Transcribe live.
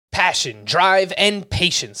Passion, drive, and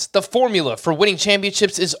patience. The formula for winning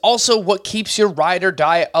championships is also what keeps your ride or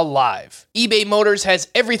die alive. eBay Motors has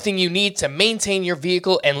everything you need to maintain your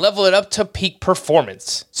vehicle and level it up to peak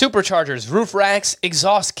performance. Superchargers, roof racks,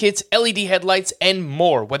 exhaust kits, LED headlights, and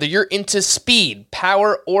more. Whether you're into speed,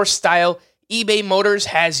 power, or style, eBay Motors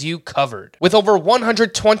has you covered. With over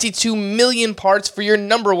 122 million parts for your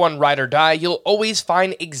number one ride or die, you'll always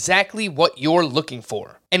find exactly what you're looking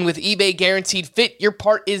for. And with eBay Guaranteed Fit, your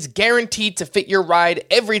part is guaranteed to fit your ride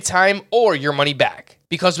every time or your money back.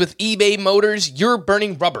 Because with eBay Motors, you're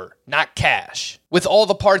burning rubber, not cash. With all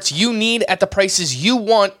the parts you need at the prices you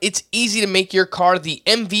want, it's easy to make your car the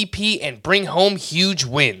MVP and bring home huge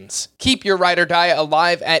wins. Keep your ride or die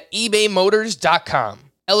alive at ebaymotors.com.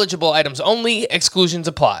 Eligible items only, exclusions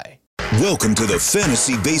apply. Welcome to the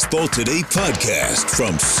Fantasy Baseball Today podcast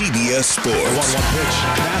from CBS Sports. 1-1 pitch,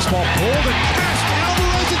 fastball pulled and passed.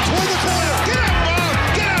 Alvarez it toward the corner. Get up,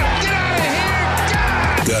 Bob! Get up! Get out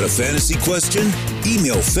of here! Got a fantasy question?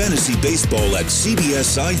 Email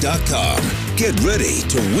fantasybaseball@cbsi.com. Get ready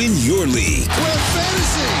to win your league. Where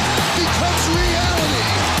fantasy becomes reality.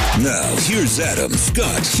 Now, here's Adam,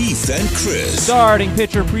 Scott, Heath, and Chris. Starting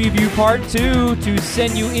pitcher preview part 2 to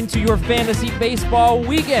send you into your fantasy baseball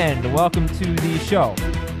weekend. Welcome to the show.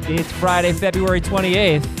 It's Friday, February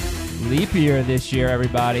 28th. Leap year this year,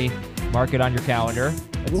 everybody. Mark it on your calendar.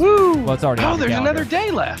 Woo! Well, it's already on your there's calendar. another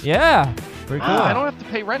day left. Yeah. Pretty cool. I don't have to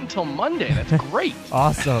pay rent until Monday. That's great.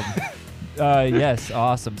 Awesome. Yes,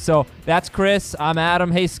 awesome. So that's Chris. I'm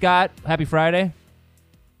Adam. Hey, Scott. Happy Friday.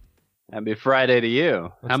 Happy Friday to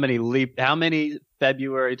you. How many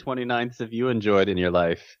February 29th have you enjoyed in your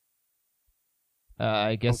life?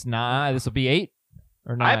 I guess this will be 8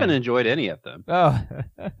 or 9. I haven't enjoyed any of them. Oh.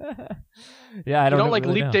 Yeah, I don't You don't like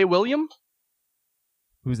really Leap know. Day William?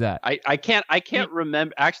 Who's that? I can't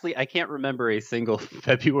remember. Actually, I can't remember a single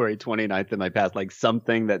February 29th in my past. Like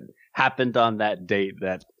something that happened on that date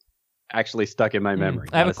that actually stuck in my memory.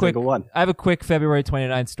 I have Not a single one. I have a quick February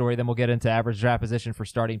 29th story, then we'll get into average draft position for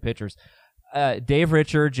starting pitchers. Dave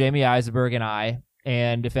Richard, Jamie Eisenberg, and I,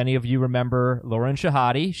 and if any of you remember Lauren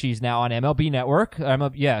Shahadi, she's now on MLB Network.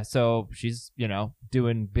 So she's,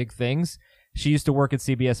 doing big things. She used to work at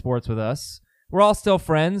CBS Sports with us. We're all still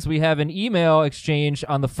friends. We have an email exchange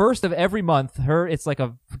on the first of every month. It's like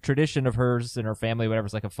a tradition of hers and her family, whatever.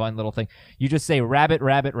 It's like a fun little thing. You just say rabbit,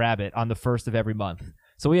 rabbit, rabbit on the first of every month.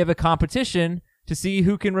 So we have a competition to see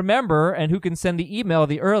who can remember and who can send the email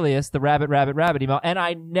the earliest, the rabbit, rabbit, rabbit email. And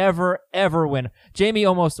I never, ever win. Jamie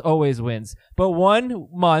almost always wins. But one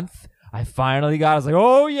month, I finally got it. I was like,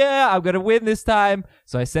 oh, yeah, I'm going to win this time.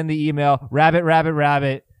 So I send the email, rabbit, rabbit,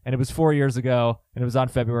 rabbit. And it was 4 years ago, and it was on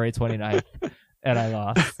February 29th. And I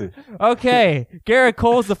lost. Okay, Garrett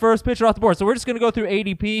Cole's the first pitcher off the board. So we're just going to go through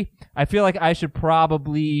ADP. I feel like I should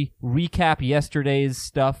probably recap yesterday's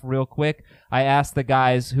stuff real quick. I asked the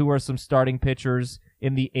guys who are some starting pitchers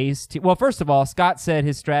in the ace team. Well, first of all, Scott said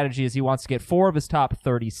his strategy is he wants to get 4 of his top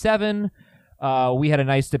 37. We had a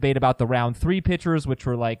nice debate about the round 3 pitchers, which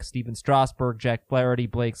were like Steven Strasburg, Jack Flaherty,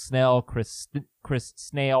 Blake Snell, Chris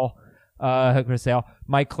Sale,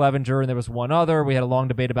 Mike Clevenger, and there was one other. We had a long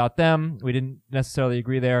debate about them. We didn't necessarily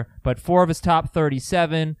agree there, but 4 of his top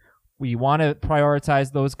 37. We want to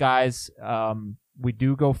prioritize those guys. We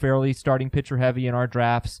do go fairly starting pitcher heavy in our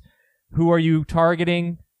drafts. Who are you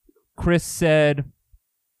targeting? Chris said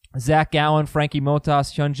Zach Gallen, Frankie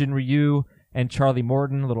Montas, Hyunjin Ryu, and Charlie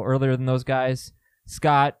Morton a little earlier than those guys.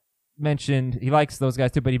 Scott mentioned he likes those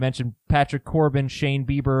guys too, but he mentioned Patrick Corbin, Shane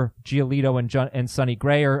Bieber, Giolito, and Sonny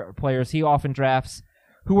Gray are players he often drafts.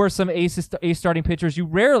 Who are some ace starting pitchers you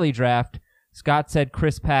rarely draft? Scott said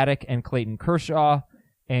Chris Paddock and Clayton Kershaw,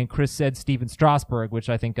 and Chris said Steven Strasburg, which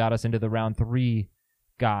I think got us into the round 3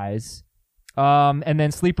 guys. And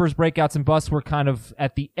then sleepers, breakouts, and busts were kind of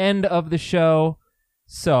at the end of the show.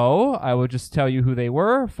 So I will just tell you who they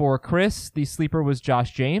were. For Chris, the sleeper was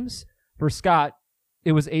Josh James. For Scott,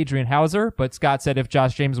 it was Adrian Hauser, but Scott said if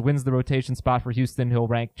Josh James wins the rotation spot for Houston, he'll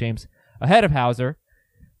rank James ahead of Hauser.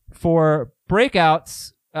 For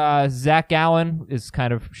breakouts, Zach Gallen is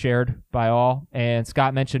kind of shared by all, and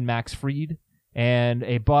Scott mentioned Max Fried, and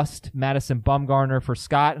a bust, Madison Bumgarner for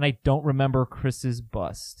Scott, and I don't remember Chris's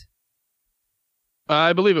bust.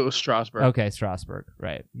 I believe it was Strasburg. Okay, Strasburg,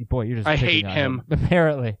 right. Boy, you're just I picking hate on him.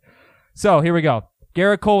 apparently. So here we go.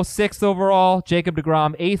 Garrett Cole, 6th overall. Jacob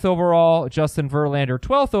deGrom, 8th overall. Justin Verlander,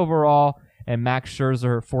 12th overall. And Max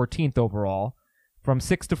Scherzer, 14th overall. From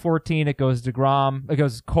 6 to 14, it goes DeGrom. It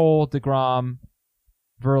goes Cole, DeGrom,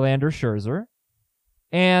 Verlander, Scherzer.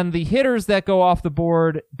 And the hitters that go off the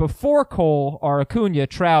board before Cole are Acuna,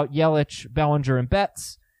 Trout, Yelich, Bellinger, and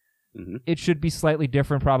Betts. it should be slightly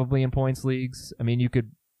different probably in points leagues. I mean, you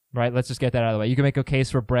could, right, let's just get that out of the way. You can make a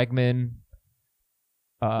case for Bregman.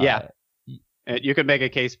 You could make a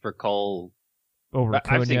case for Cole. Over I've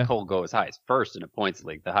Acuna. seen Cole go as high as first in a points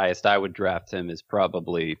league. The highest I would draft him is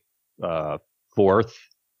probably fourth,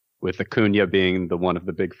 with Acuna being the one of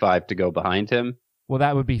the big five to go behind him. Well,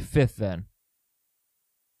 that would be fifth then.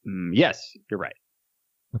 Yes, you're right.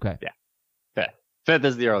 Okay. Yeah. Fifth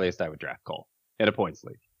is the earliest I would draft Cole in a points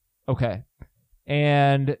league. Okay.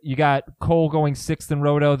 And you got Cole going sixth in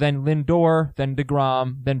Roto, then Lindor, then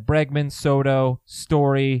DeGrom, then Bregman, Soto,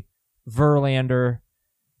 Story, Verlander,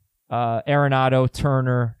 Arenado,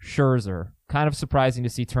 Turner, Scherzer. Kind of surprising to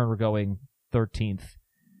see Turner going 13th,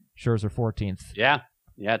 Scherzer 14th. Yeah,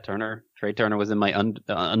 Trey Turner was in my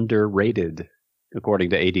underrated,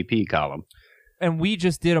 according to ADP column. And we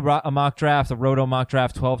just did a mock draft, a Roto mock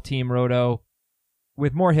draft, 12-team Roto,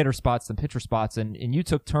 with more hitter spots than pitcher spots, and you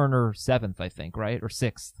took Turner 7th, I think, right? Or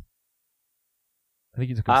 6th? I think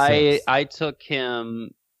you took him 6th. I took him,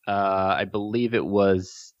 I believe it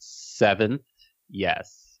was 7th,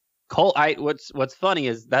 yes. Cole, what's funny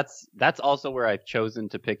is that's also where I've chosen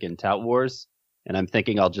to pick in Tout Wars, and I'm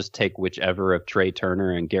thinking I'll just take whichever of Trey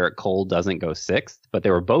Turner and Garrett Cole doesn't go 6th, but they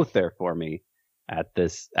were both there for me at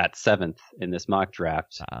 7th in this mock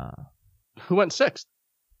draft. Who went 6th?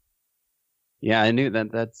 Yeah, I knew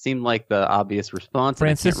that seemed like the obvious response.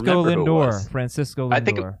 Francisco Lindor. Francisco Lindor. I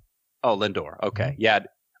think Lindor. Okay. Yeah.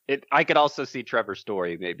 I could also see Trevor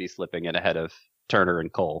Story maybe slipping in ahead of Turner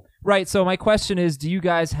and Cole. Right. So my question is, do you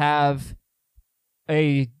guys have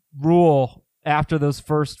a rule after those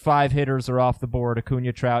first 5 hitters are off the board?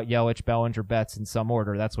 Acuna, Trout, Yelich, Bellinger, Betts in some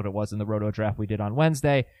order. That's what it was in the Roto draft we did on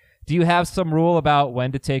Wednesday. Do you have some rule about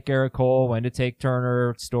when to take Garrett Cole, when to take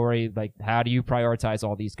Turner, Story? Like, how do you prioritize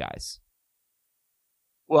all these guys?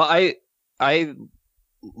 Well, I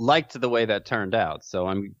liked the way that turned out, so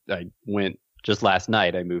I went just last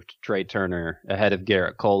night. I moved Trey Turner ahead of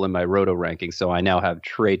Garrett Cole in my Roto ranking, so I now have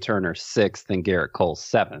Trey Turner 6th and Garrett Cole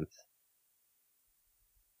 7th.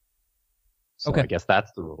 So okay. I guess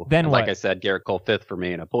that's the rule. Then and what? Like I said, Garrett Cole 5th for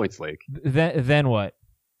me in a points league. Then what?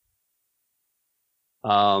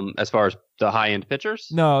 As far as the high end pitchers,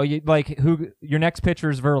 No, your next pitcher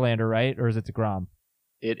is Verlander, right? Or is it DeGrom?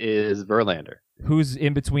 it is Verlander. Who's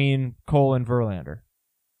in between Cole and Verlander?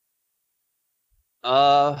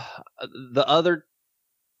 The other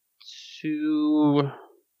 2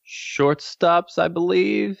 shortstops, I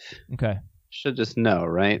believe. Okay. Should just know,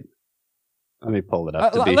 right? Let me pull it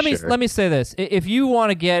up to be sure. Let me say this. If you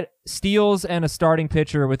want to get steals and a starting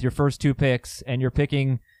pitcher with your first 2 picks, and you're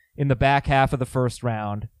picking in the back half of the first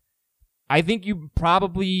round, I think you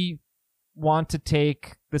probably want to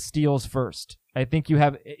take the steals first. I think you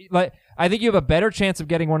have a better chance of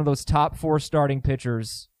getting one of those top 4 starting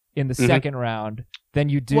pitchers in the second round than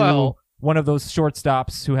you do one of those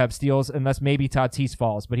shortstops who have steals, unless maybe Tatis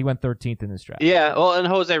falls, but he went 13th in this draft. Yeah, well, and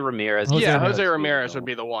Jose Ramirez. Jose Ramirez would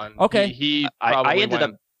be the one. Okay. He I probably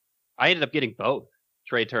ended up getting both.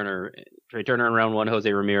 Trey Turner in round 1,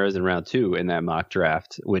 Jose Ramirez in round 2 in that mock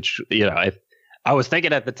draft, which, if I was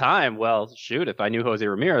thinking at the time, well, shoot, if I knew Jose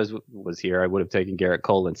Ramirez was here, I would have taken Garrett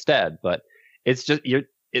Cole instead. But it's just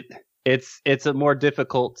it's a more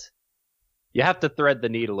difficult. You have to thread the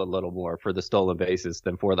needle a little more for the stolen bases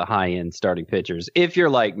than for the high end starting pitchers. If you're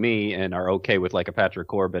like me and are okay with like a Patrick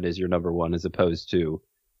Corbin as your number 1, as opposed to,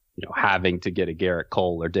 having to get a Garrett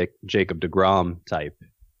Cole or Jacob deGrom type.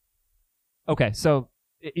 Okay, so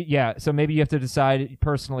yeah, so maybe you have to decide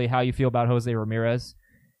personally how you feel about Jose Ramirez,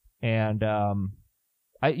 and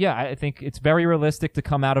I think it's very realistic to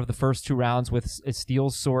come out of the first 2 rounds with a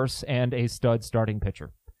steals source and a stud starting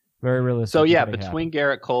pitcher. Very realistic. So yeah, between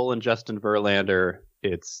Garrett Cole and Justin Verlander,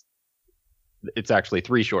 it's actually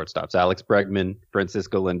 3 shortstops: Alex Bregman,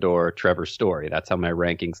 Francisco Lindor, Trevor Story. That's how my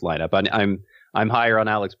rankings line up. I'm higher on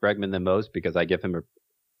Alex Bregman than most because I give him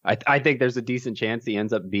I think there's a decent chance he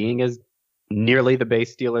ends up being as nearly the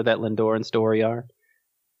base stealer that Lindor and Story are.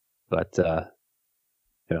 But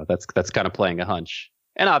that's kind of playing a hunch.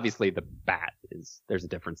 And obviously the bat there's a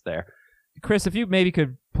difference there. Chris, if you maybe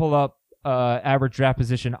could pull up average draft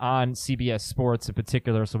position on CBS Sports in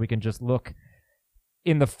particular, so we can just look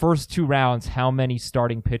in the first 2 rounds how many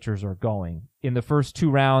starting pitchers are going. In the first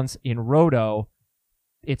 2 rounds in Roto,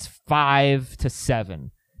 it's 5 to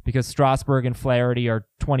 7 because Strasburg and Flaherty are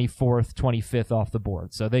 24th, 25th off the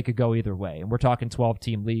board, so they could go either way. And we're talking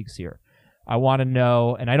 12-team leagues here. I want to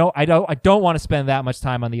know, and I don't want to spend that much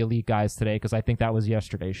time on the elite guys today because I think that was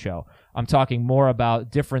yesterday's show. I'm talking more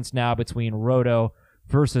about difference now between Roto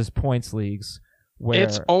versus points leagues. Where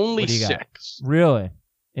it's only 6. Really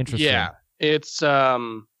interesting. Yeah, it's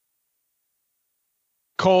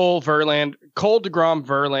Cole, DeGrom,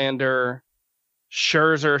 Verlander,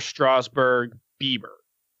 Scherzer, Strasburg, Bieber.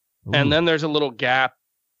 Ooh. And then there's a little gap.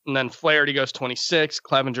 And then Flaherty goes 26,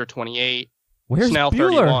 Clevenger 28, Where's Snell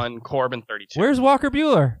Buehler? 31, Corbin 32. Where's Walker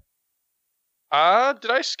Buehler? Did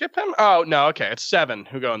I skip him? Oh, no, okay. It's 7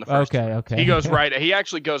 who go in the first. Okay. He goes right. He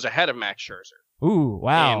actually goes ahead of Max Scherzer Ooh,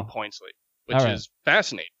 wow. in points league, which is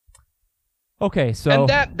fascinating. Okay, so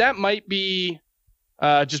And that might be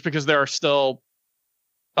just because there are still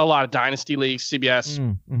a lot of dynasty leagues. CBS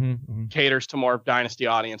caters to more dynasty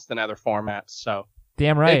audience than other formats. So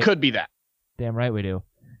damn right. it could be that. Damn right we do.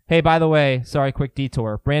 Hey, by the way, sorry, quick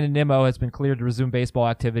detour. Brandon Nimmo has been cleared to resume baseball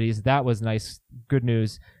activities. That was nice. Good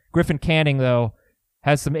news. Griffin Canning, though,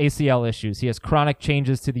 has some ACL issues. He has chronic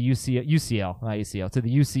changes to the UCL, not ACL, to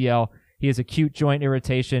the UCL. He has acute joint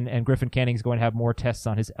irritation, and Griffin Canning is going to have more tests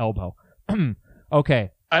on his elbow. Okay.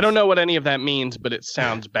 I don't know what any of that means, but it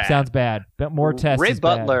sounds bad. Sounds bad. But more tests Ray is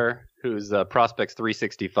bad. Butler, who's Prospects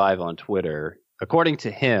 365 on Twitter, according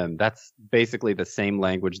to him, that's basically the same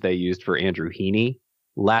language they used for Andrew Heaney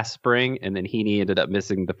last spring, and then Heaney ended up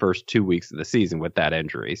missing the first 2 weeks of the season with that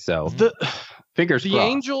injury. So fingers crossed. The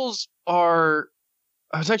Angels are.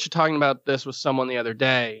 I was actually talking about this with someone the other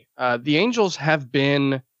day. The Angels have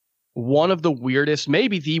been one of the weirdest,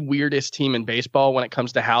 maybe the weirdest team in baseball when it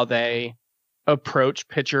comes to how they approach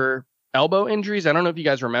pitcher elbow injuries. I don't know if you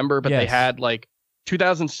guys remember, but they had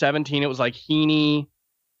 2017. It was like Heaney,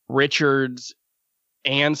 Richards,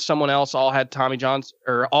 and someone else all had Tommy John's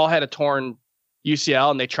or all had a torn UCL,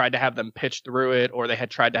 and they tried to have them pitch through it, or they had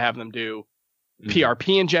tried to have them do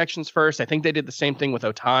PRP injections first. I think they did the same thing with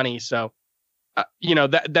Ohtani. So,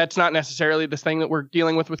 that's not necessarily the thing that we're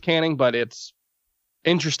dealing with Canning, but it's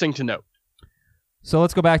interesting to note. So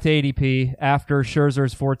let's go back to ADP. After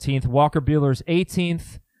Scherzer's 14th, Walker Buehler's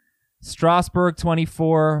 18th, Strasburg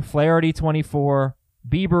 24, Flaherty 24,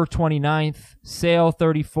 Bieber 29th, Sale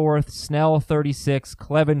 34th, Snell 36,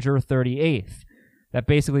 Clevenger 38th. That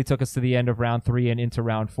basically took us to the end of round 3 and into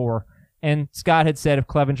round 4. And Scott had said if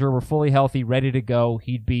Clevenger were fully healthy, ready to go,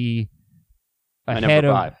 he'd be ahead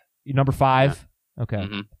of number 5. Yeah. Okay.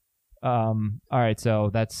 Mm-hmm. All right. So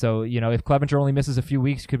if Clevenger only misses a few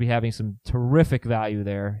weeks, could be having some terrific value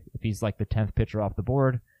there if he's like the 10th pitcher off the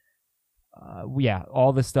board.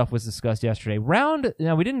 All this stuff was discussed yesterday.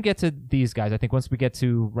 We didn't get to these guys. I think once we get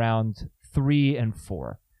to round 3 and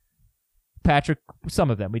 4, some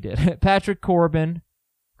of them we did. Patrick Corbin,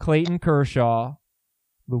 Clayton Kershaw,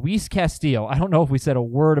 Luis Castillo. I don't know if we said a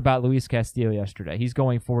word about Luis Castillo yesterday. He's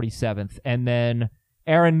going 47th. And then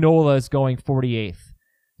Aaron Nola is going 48th.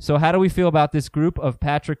 So how do we feel about this group of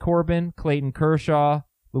Patrick Corbin, Clayton Kershaw,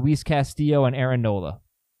 Luis Castillo, and Aaron Nola?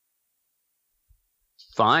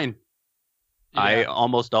 Fine. Yeah. I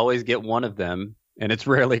almost always get one of them, and it's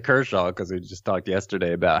rarely Kershaw because we just talked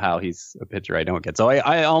yesterday about how he's a pitcher I don't get. So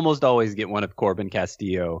I almost always get one of Corbin,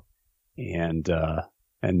 Castillo, and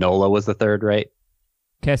Nola was the third, right?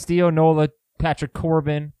 Castillo, Nola, Patrick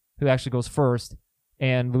Corbin, who actually goes first,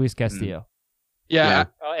 and Luis Castillo. Yeah.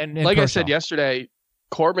 And like Kershaw. I said yesterday,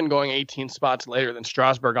 Corbin going 18 spots later than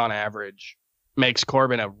Strasburg on average makes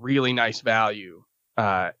Corbin a really nice value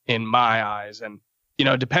in my eyes. And,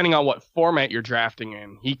 depending on what format you're drafting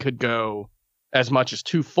in, he could go as much as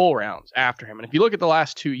 2 full rounds after him. And if you look at the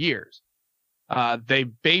last 2 years, they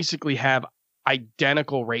basically have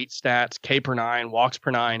identical rate stats: K per 9, walks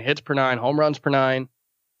per 9, hits per 9, home runs per 9,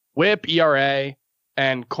 whip, ERA,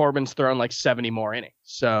 and Corbin's thrown like 70 more innings.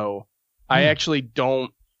 So I actually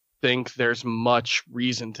don't think there's much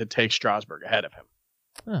reason to take Strasburg ahead of him.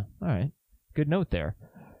 Oh, all right. Good note there.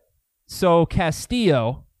 So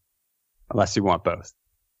Castillo. Unless you want both.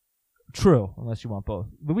 True, unless you want both.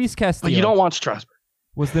 Luis Castillo. But you don't want Strasburg.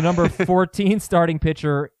 Was the number 14 starting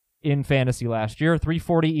pitcher in fantasy last year.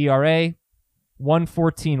 3.40 ERA,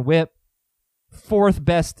 1.14 whip, 4th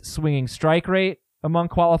best swinging strike rate among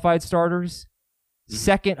qualified starters,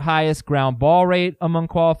 2nd highest ground ball rate among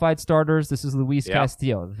qualified starters. This is Luis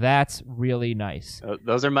Castillo. That's really nice.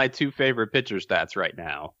 Those are my 2 favorite pitcher stats right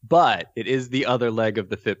now. But it is the other leg of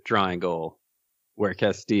the FIP triangle where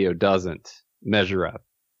Castillo doesn't measure up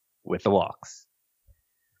with the walks.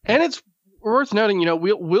 And it's worth noting,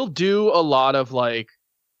 we'll do a lot of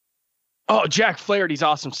Jack Flaherty's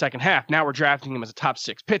awesome second half. Now we're drafting him as a top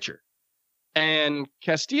 6 pitcher. And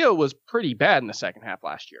Castillo was pretty bad in the second half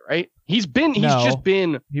last year, right? He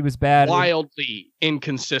was bad, wildly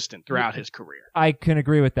inconsistent throughout his career. I can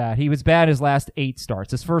agree with that. He was bad his last 8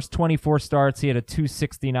 starts. His first 24 starts, he had a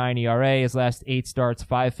 2.69 ERA. His last 8 starts,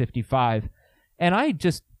 5.55. And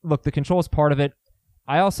the control's part of it.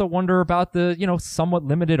 I also wonder about the, somewhat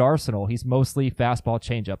limited arsenal. He's mostly fastball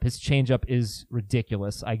changeup. His changeup is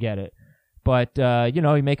ridiculous. I get it. But,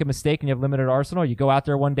 you make a mistake and you have limited arsenal. You go out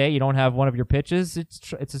there one day, you don't have one of your pitches.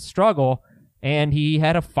 It's a struggle. And he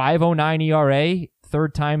had a 5.09 ERA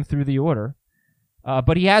third time through the order.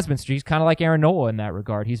 But he has been streaky. He's kind of like Aaron Nola in that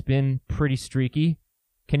regard. He's been pretty streaky.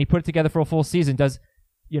 Can he put it together for a full season?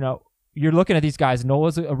 You're looking at these guys.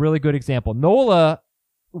 Nola's a really good example. Nola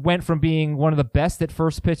went from being one of the best at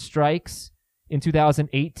first pitch strikes in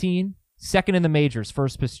 2018, second in the majors,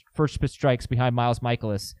 first pitch strikes behind Miles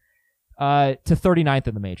Michaelis, to 39th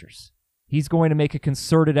in the majors. He's going to make a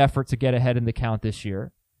concerted effort to get ahead in the count this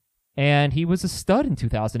year. And he was a stud in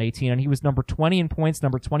 2018, and he was number 20 in points,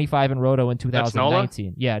 number 25 in Roto in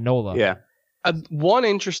 2019. Yeah, Nola. Yeah. One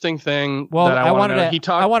interesting thing Well, that I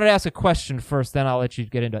wanted to ask a question first, then I'll let you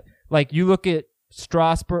get into it. Like, you look at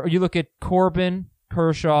Strasburg, or you look at Corbin,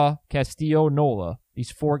 Kershaw, Castillo, Nola, these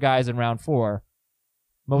four guys in round 4,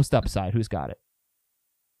 most upside. Who's got it?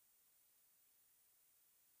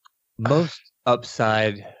 Most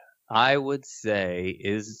upside, I would say,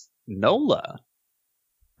 is Nola.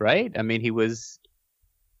 Right? I mean, he was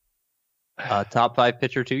a top 5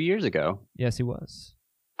 pitcher 2 years ago. Yes, he was.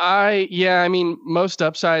 Most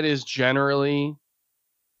upside is generally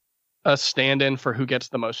a stand-in for who gets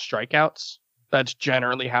the most strikeouts. That's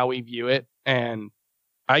generally how we view it. And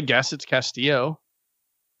I guess it's Castillo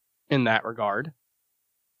in that regard.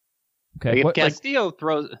 Okay. Castillo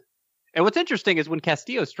throws. And what's interesting is when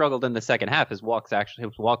Castillo struggled in the second half, his walk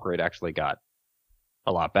rate actually got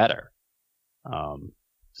a lot better.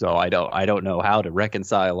 So I don't know how to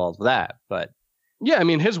reconcile all of that, but yeah,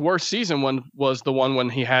 his worst season was the one when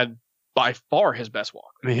he had by far his best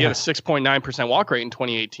walk. He had a 6.9% walk rate in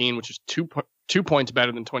 2018, which is 2 points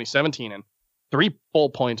better than 2017 and 3 full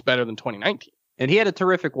points better than 2019. And he had a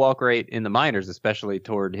terrific walk rate in the minors, especially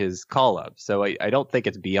toward his call-up. So I don't think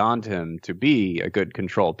it's beyond him to be a good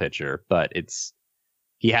control pitcher, but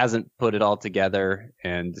he hasn't put it all together.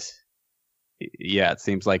 And yeah, it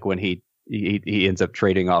seems like when he ends up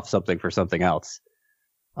trading off something for something else.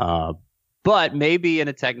 But maybe in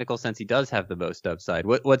a technical sense, he does have the most upside.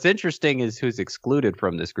 What's interesting is who's excluded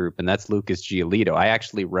from this group, and that's Lucas Giolito. I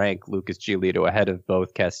actually rank Lucas Giolito ahead of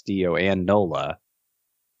both Castillo and Nola.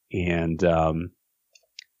 And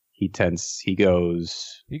he goes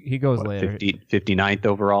later. 59th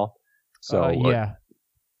overall. So yeah.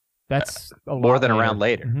 That's a more lot than a later. round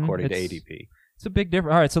later, Mm-hmm. according to ADP. It's a big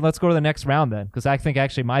difference. All right, so let's go to the next round then, because I think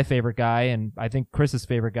actually my favorite guy, and I think Chris's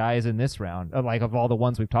favorite guy, is in this round. Of all the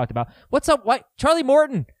ones we've talked about. What's up, Charlie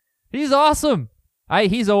Morton? He's awesome.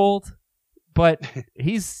 He's old, but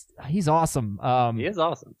he's awesome. He is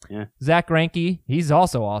awesome. Yeah. Zach Greinke, he's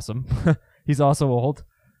also awesome. He's also old.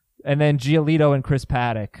 And then Giolito and Chris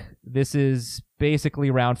Paddock. This is basically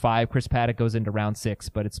round 5. Chris Paddock goes into round 6,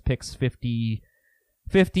 but it's picks 52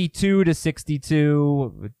 to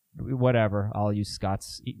 62. Whatever. I'll use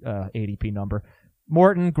Scott's ADP number.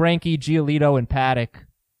 Morton, Greinke, Giolito, and Paddock.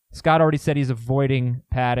 Scott already said he's avoiding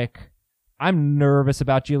Paddock. I'm nervous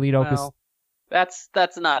about Giolito because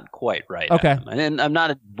that's not quite right. Okay. Adam. And I'm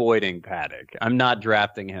not avoiding Paddock. I'm not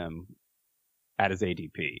drafting him at his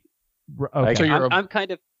ADP. okay. So I'm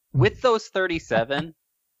kind of with those 37.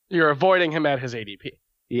 You're avoiding him at his ADP.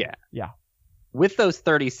 Yeah. Yeah. With those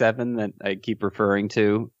 37 that I keep referring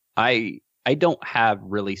to, I don't have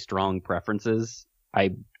really strong preferences. I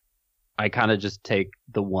kind of just take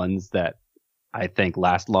the ones that I think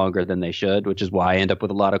last longer than they should, which is why I end up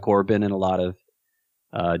with a lot of Corbin and a lot of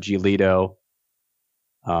Giolito.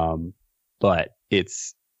 But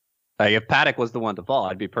if Paddock was the one to fall,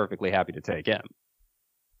 I'd be perfectly happy to take him.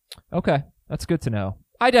 Okay. That's good to know.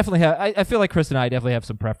 I definitely have. I feel like Chris and I definitely have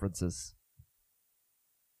some preferences.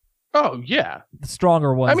 Oh, yeah. The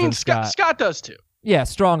stronger ones. Than Scott does too. Yeah,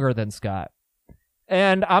 stronger than Scott.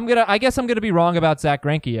 And I guess I'm gonna be wrong about Zach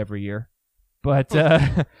Greinke every year, but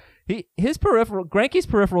Greinke's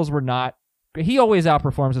peripherals were not. He always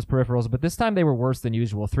outperforms his peripherals, but this time they were worse than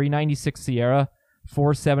usual. 396 SIERA,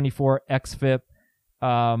 474 xFIP.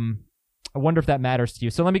 I wonder if that matters to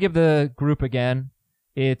you. So let me give the group again.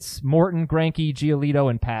 It's Morton, Greinke, Giolito,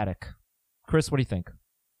 and Paddock. Chris, what do you think?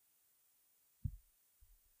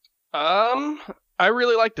 I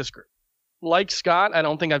really like this group. Like Scott, I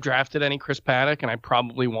don't think I've drafted any Chris Paddock, and I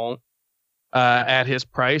probably won't at his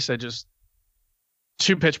price. I just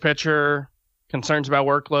 2-pitch pitcher, concerns about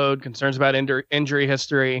workload, concerns about injury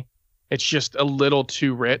history. It's just a little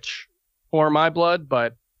too rich for my blood,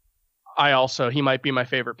 but he might be my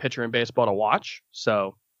favorite pitcher in baseball to watch.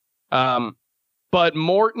 So, but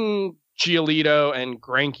Morton, Giolito, and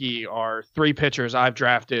Greinke are 3 pitchers I've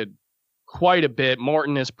drafted quite a bit.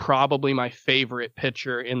 Morton is probably my favorite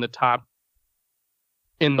pitcher in the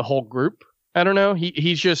whole group. I don't know.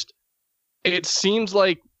 He's just, it seems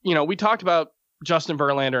like, we talked about Justin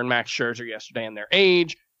Verlander and Max Scherzer yesterday and their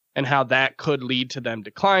age and how that could lead to them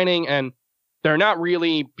declining. And they're not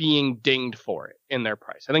really being dinged for it in their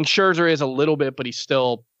price. I think Scherzer is a little bit, but he's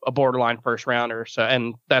still a borderline first rounder. So,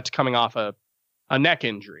 and that's coming off a neck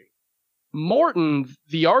injury. Morton,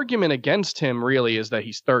 the argument against him really is that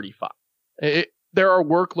he's 35. There are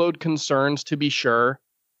workload concerns to be sure,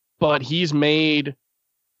 but he's made,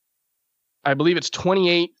 I believe it's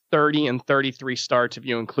 28, 30, and 33 starts if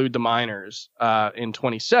you include the minors in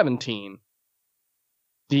 2017.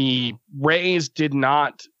 The Rays did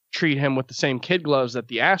not treat him with the same kid gloves that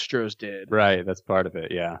the Astros did. Right, that's part of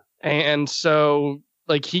it, yeah. And so,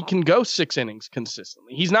 like, he can go 6 innings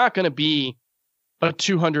consistently. He's not going to be a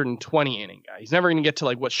 220 inning guy. He's never going to get to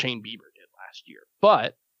like what Shane Bieber did last year.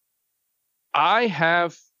 But I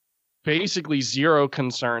have basically zero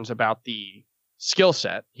concerns about the skill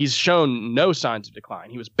set. He's shown no signs of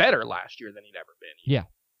decline. He was better last year than he'd ever been. Yeah.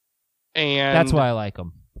 And that's why I like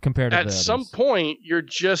him compared to at some point, you're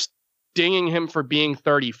just dinging him for being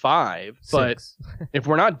 35. But if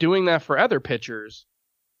we're not doing that for other pitchers,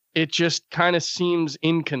 it just kind of seems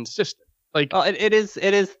inconsistent. Like, well, it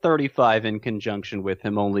is 35 in conjunction with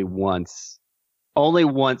him only once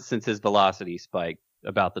since his velocity spike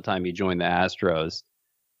about the time he joined the Astros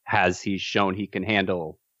has he shown he can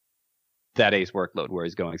handle that ace workload where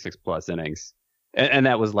he's going 6+ innings. And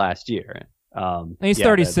that was last year. And he's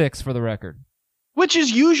 36 for the record. Which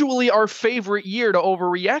is usually our favorite year to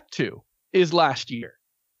overreact to, is last year.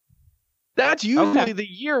 That's usually the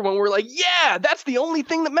year when we're like, yeah, that's the only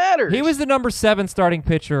thing that matters. He was the number 7 starting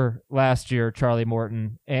pitcher last year, Charlie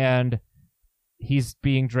Morton, and he's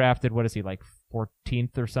being drafted, what is he, like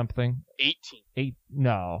 14th or something? 18th.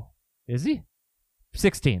 No. Is he?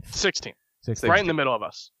 16th. 16th. 16th. Right in the middle of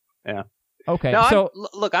us. Yeah. Okay. No,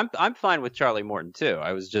 so I'm fine with Charlie Morton too.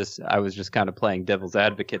 I was just kind of playing devil's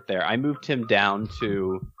advocate there. I moved him down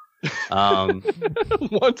to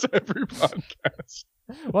once every podcast.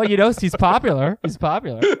 Well, he's popular. He's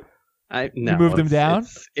popular. You moved him down?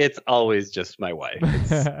 It's always just my wife.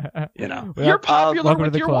 Well, you're popular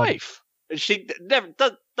with your wife. She never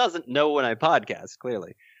doesn't know when I podcast,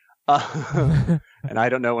 clearly. And I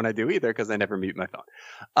don't know when I do either because I never mute my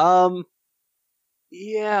phone.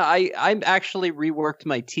 Yeah, I actually reworked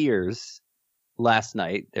my tiers last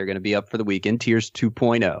night. They're going to be up for the weekend, tiers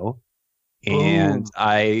 2.0. And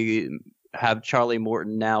I have Charlie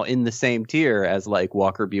Morton now in the same tier as like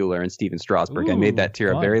Walker Buehler and Steven Strasburg. I made that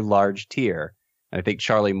tier a very large tier. I think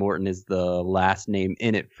Charlie Morton is the last name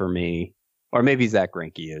in it for me, or maybe Zach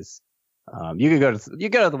Greinke is. You can go to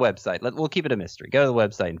the website. We'll keep it a mystery. Go to the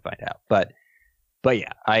website and find out. But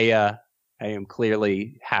yeah, I am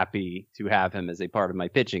clearly happy to have him as a part of my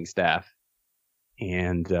pitching staff,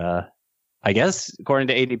 and I guess according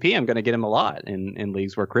to ADP, I'm going to get him a lot in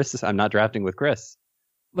leagues where I'm not drafting with Chris.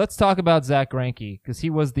 Let's talk about Zach Greinke, because he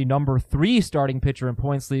was the number 3 starting pitcher in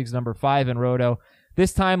points leagues, number 5 in Roto.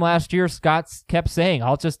 This time last year, Scott kept saying,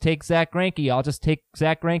 I'll just take Zach Greinke. I'll just take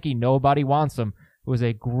Zach Greinke. Nobody wants him. It was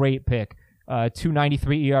a great pick.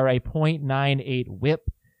 2.93 ERA, 0.98 whip.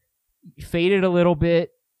 Faded a little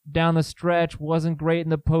bit down the stretch, wasn't great in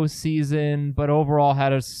the postseason, but overall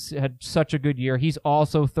had such a good year. He's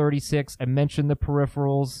also 36. I mentioned the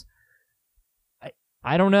peripherals.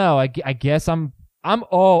 I don't know. I guess I'm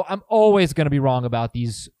always going to be wrong about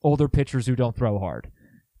these older pitchers who don't throw hard.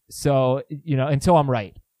 So, until I'm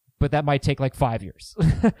right. But that might take like 5 years.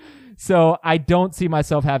 So I don't see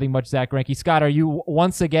myself having much Zach Greinke. Scott, are you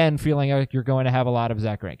once again feeling like you're going to have a lot of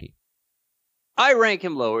Zach Greinke? I rank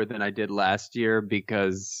him lower than I did last year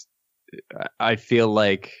because I feel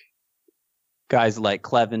like guys like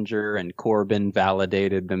Clevenger and Corbin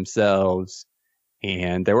validated themselves.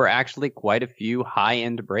 And there were actually quite a few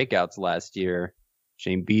high-end breakouts last year.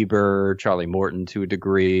 Shane Bieber, Charlie Morton to a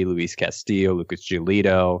degree, Luis Castillo, Lucas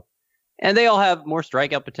Giolito. And they all have more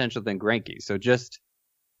strikeout potential than Greinke. So just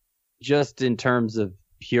in terms of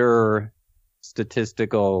pure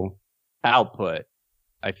statistical output,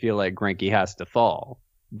 I feel like Greinke has to fall.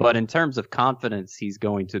 But in terms of confidence, he's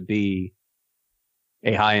going to be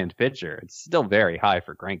a high-end pitcher. It's still very high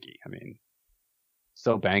for Greinke. I mean,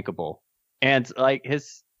 so bankable. And like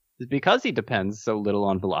because he depends so little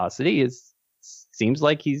on velocity, it seems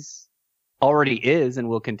like he's already is and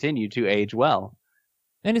will continue to age well.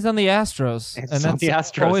 And he's on the Astros, and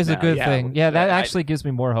that's always a good thing. Yeah, that actually gives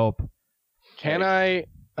me more hope. Can I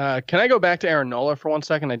go back to Aaron Nola for 1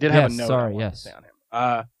 second? I did have a note to say on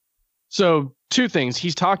him. So 2 things.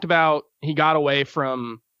 He's talked about he got away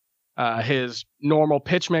from his normal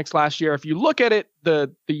pitch mix last year. If you look at it,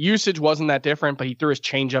 the usage wasn't that different, but he threw his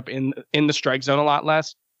changeup in the strike zone a lot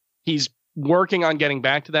less. He's working on getting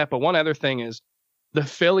back to that. But one other thing is the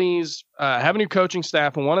Phillies have a new coaching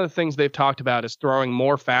staff, and one of the things they've talked about is throwing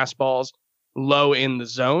more fastballs low in the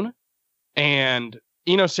zone. And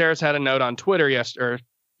Eno Sarris had a note on Twitter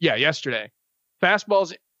yesterday.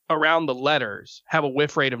 Fastballs around the letters have a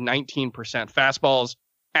whiff rate of 19%. Fastballs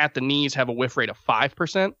at the knees have a whiff rate of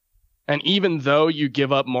 5%. And even though you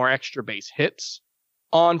give up more extra base hits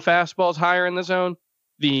on fastballs higher in the zone,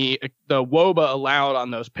 the WOBA allowed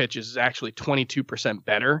on those pitches is actually 22%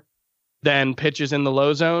 better than pitches in the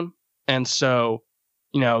low zone. And so,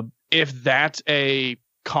 if that's a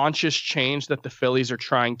conscious change that the Phillies are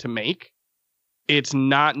trying to make, it's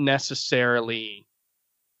not necessarily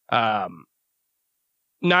a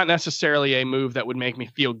move that would make me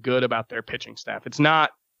feel good about their pitching staff. It's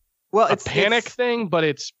not a panic thing, but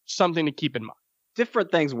it's something to keep in mind.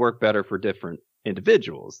 Different things work better for different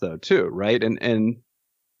individuals, though, too, right? And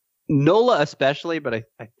Nola especially, but I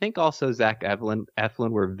think also Zach Eflin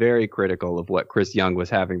were very critical of what Chris Young was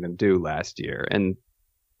having them do last year, and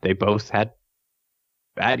they both had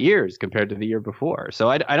bad years compared to the year before. So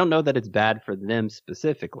I don't know that it's bad for them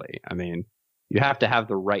specifically. I mean, you have to have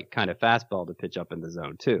the right kind of fastball to pitch up in the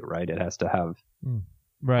zone too, right? It has to have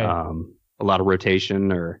a lot of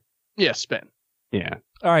rotation or spin. Yeah.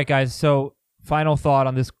 All right, guys. So final thought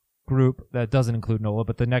on this group that doesn't include Nola,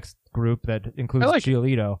 but the next group that includes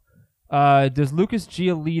Giolito. Does Lucas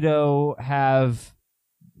Giolito have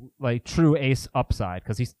like true ace upside?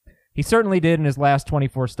 Because he certainly did in his last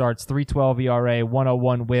 24 starts, 3.12 ERA,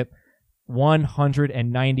 101 WHIP,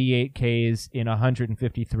 198 Ks in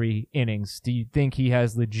 153 innings. Do you think he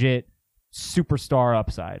has legit superstar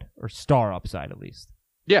upside, or star upside at least?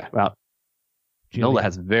 Yeah. Well, Nola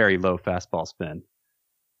has very low fastball spin.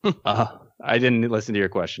 I didn't listen to your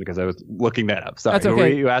question because I was looking that up. Sorry. That's okay. Were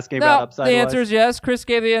you asking about upside? The answer is yes. Chris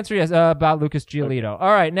gave the answer yes about Lucas Giolito. Okay.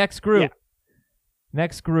 All right, next group. Yeah.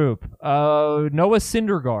 Next group. Noah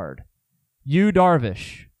Syndergaard, Yu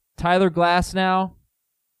Darvish, Tyler Glasnow,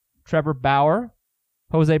 Trevor Bauer,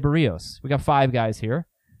 Jose Barrios. We got 5 guys here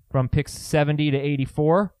from picks 70 to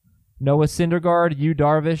 84. Noah Syndergaard, Yu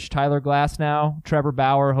Darvish, Tyler Glasnow, Trevor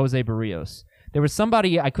Bauer, Jose Barrios. There was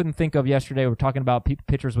somebody I couldn't think of yesterday. We were talking about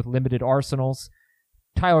pitchers with limited arsenals.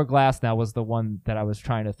 Tyler Glasnow was the one that I was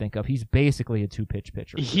trying to think of. He's basically a 2-pitch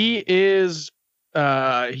pitcher. He is.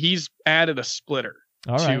 He's added a splitter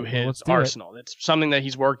to his arsenal. It's something that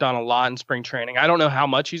he's worked on a lot in spring training. I don't know how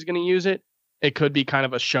much he's going to use it. It could be kind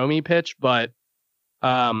of a show me pitch, but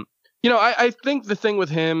I think the thing with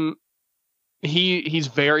him, he's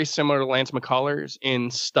very similar to Lance McCullers in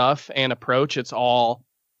stuff and approach. It's all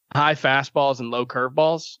high fastballs and low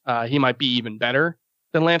curveballs. He might be even better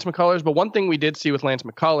than Lance McCullers. But one thing we did see with Lance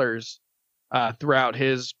McCullers throughout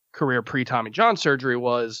his career pre-Tommy John surgery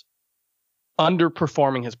was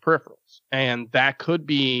underperforming his peripherals. And that could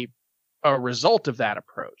be a result of that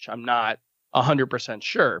approach. I'm not 100%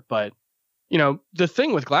 sure. But, the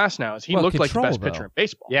thing with Glasnow is he looked like the best pitcher in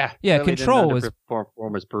baseball. Yeah. Yeah, really control was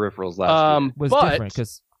perform his peripherals last year. Was different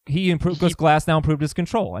because Glasnow improved his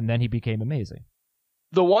control, and then he became amazing.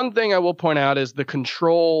 The one thing I will point out is the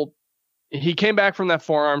control. He came back from that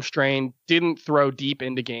forearm strain, didn't throw deep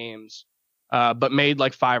into games, but made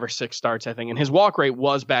like 5 or 6 starts, I think. And his walk rate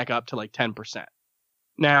was back up to like 10%.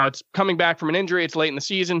 Now it's coming back from an injury. It's late in the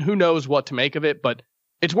season. Who knows what to make of it? But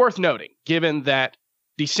it's worth noting, given that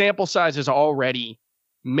the sample size is already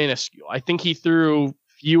minuscule. I think he threw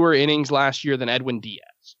fewer innings last year than Edwin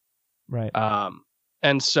Diaz. Right.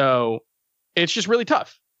 And so it's just really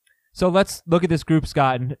tough. So let's look at this group,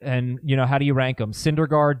 Scott, and how do you rank them?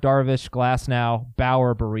 Syndergaard, Darvish, Glasnow,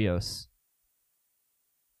 Bauer, Barrios.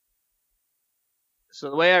 So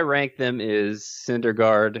the way I rank them is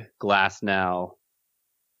Syndergaard, Glasnow,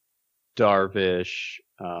 Darvish,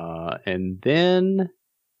 and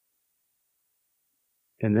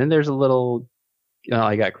then there's a little.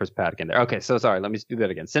 I got Chris Paddock in there. Okay, so sorry. Let me do that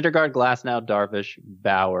again. Syndergaard, Glasnow, Darvish,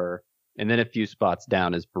 Bauer, and then a few spots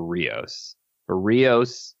down is Barrios.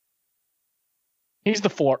 He's the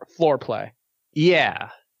floor play. Yeah.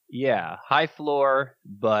 High floor,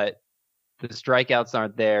 but the strikeouts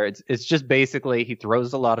aren't there. It's just basically he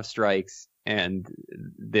throws a lot of strikes, and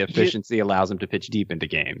the efficiency allows him to pitch deep into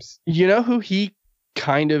games. You know who he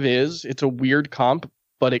kind of is? It's a weird comp,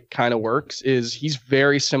 but it kind of works. Is he's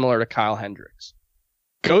very similar to Kyle Hendricks.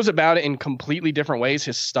 Goes about it in completely different ways.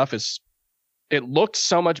 His stuff it looks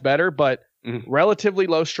so much better, but relatively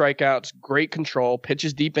low strikeouts, great control,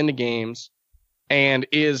 pitches deep into games, and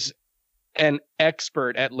is an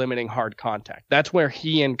expert at limiting hard contact. That's where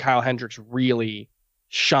he and Kyle Hendricks really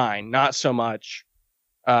shine, not so much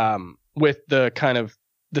with the kind of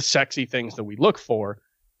the sexy things that we look for.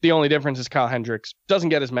 The only difference is Kyle Hendricks doesn't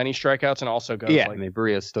get as many strikeouts and also goes I mean,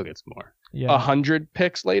 Barrios still gets more. 100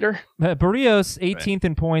 picks later. Barrios, 18th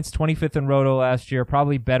in points, 25th in Roto last year,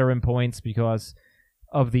 probably better in points because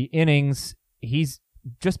of the innings. He's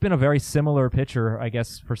just been a very similar pitcher, I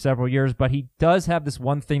guess, for several years, but he does have this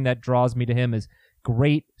one thing that draws me to him is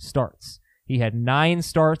great starts. He had 9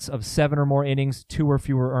 starts of 7 or more innings, 2 or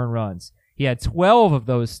fewer earned runs. He had 12 of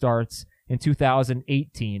those starts in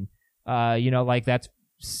 2018. That's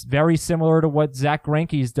very similar to what Zach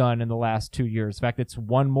Greinke's done in the last 2 years. In fact, it's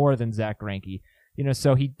one more than Zach Greinke.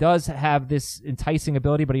 So he does have this enticing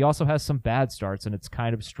ability, but he also has some bad starts, and it's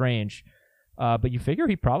kind of strange. But you figure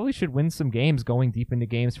he probably should win some games going deep into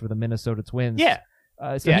games for the Minnesota Twins. Yeah.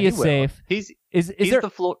 He is safe. He's there,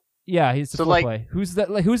 the floor. Yeah, he's the floor play. Who's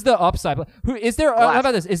the upside? Who is there? How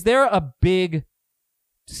about this? Is there a big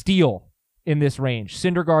steal in this range?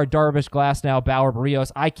 Syndergaard, Darvish, Glasnow, Bauer,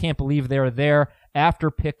 Barrios. I can't believe they're there.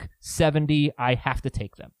 After pick 70, I have to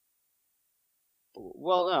take them.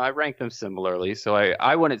 Well, no, I rank them similarly, so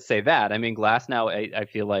I wouldn't say that. I mean, Glasnow, I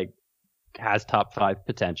feel like has top 5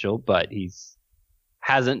 potential, but he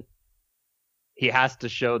has to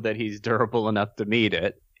show that he's durable enough to meet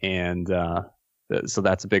it, and so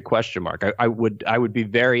that's a big question mark. I would be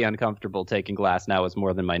very uncomfortable taking Glasnow as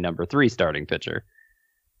more than my number 3 starting pitcher.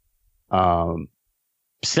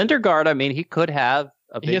 Syndergaard, I mean, he could have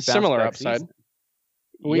a big he has similar upside.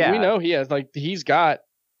 We know he has.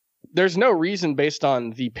 There's no reason based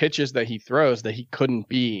on the pitches that he throws that he couldn't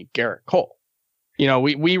be Garrett Cole.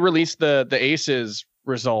 We released the Aces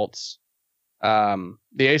results, the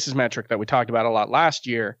Aces metric that we talked about a lot last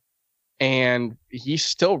year, and he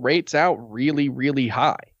still rates out really, really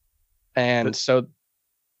high. And so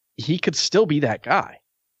he could still be that guy.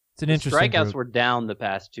 It's an interesting strikeouts group. were down the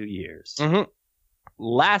past 2 years. Mm-hmm.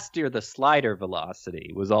 Last year, the slider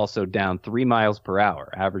velocity was also down 3 miles per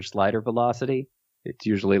hour. Average slider velocity, it's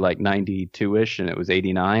usually like 92-ish, and it was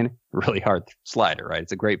 89. Really hard slider, right?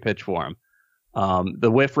 It's a great pitch for him.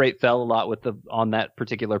 The whiff rate fell a lot on that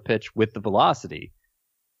particular pitch with the velocity.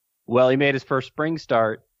 Well, he made his first spring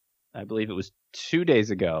start, I believe it was 2 days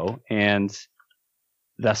ago, and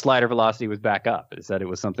the slider velocity was back up. It said it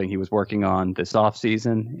was something he was working on this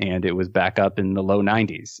offseason, and it was back up in the low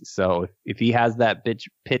 90s. So if he has that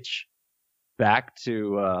pitch back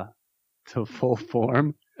to full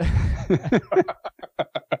form.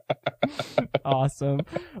 Awesome.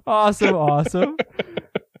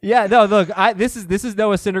 Yeah, no, look, this is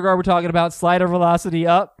Noah Syndergaard we're talking about. Slider velocity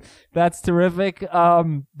up. That's terrific.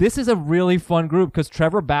 This is a really fun group because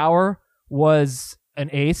Trevor Bauer was an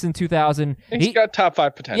ace in 2000. He's got top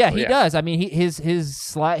 5 potential. Yeah, he does. I mean, he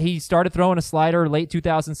started throwing a slider late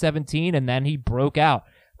 2017, and then he broke out.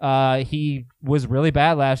 He was really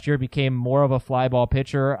bad last year, became more of a fly ball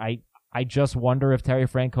pitcher. I just wonder if Terry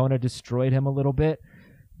Francona destroyed him a little bit.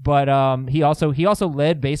 But he also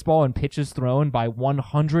led baseball in pitches thrown by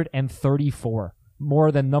 134,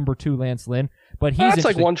 more than number 2 Lance Lynn. But that's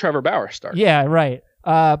like one Trevor Bauer start. Yeah, right.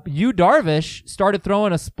 Yu Darvish started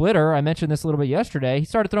throwing a splitter. I mentioned this a little bit yesterday. He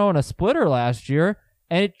started throwing a splitter last year,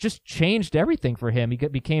 and it just changed everything for him. He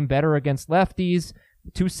became better against lefties,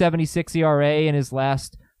 2.76 ERA in his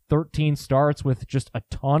last 13 starts with just a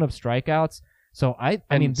ton of strikeouts. So I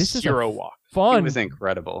mean, this is zero walk. Fun. It was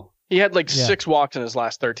incredible. He had 6 walks in his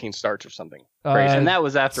last 13 starts or something. Crazy. And that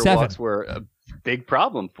was after 7. walks were a big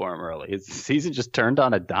problem for him early. His season just turned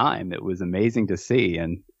on a dime. It was amazing to see.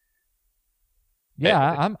 And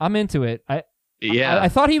yeah, I'm into it. I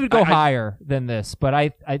thought he would go higher than this, but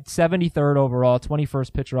I 73rd overall,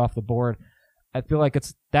 21st pitcher off the board. I feel like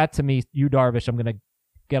it's that to me. Yu Darvish, I'm gonna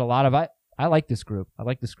get a lot of. I like this group. I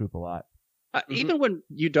like this group a lot. Even when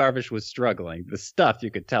Yu Darvish was struggling, the stuff you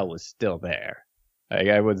could tell was still there.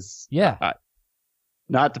 Not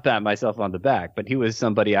to pat myself on the back, but he was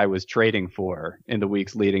somebody I was trading for in the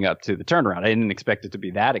weeks leading up to the turnaround. I didn't expect it to be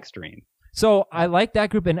that extreme. So I like that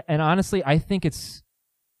group, and honestly, I think it's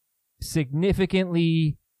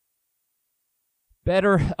significantly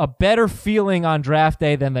a better feeling on draft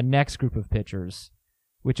day than the next group of pitchers,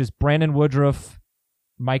 which is Brandon Woodruff,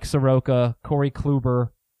 Mike Soroka, Corey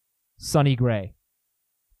Kluber, Sonny Gray.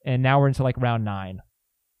 And now we're into round 9.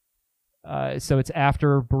 So it's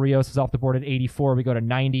after Barrios is off the board at 84. We go to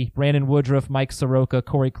 90. Brandon Woodruff, Mike Soroka,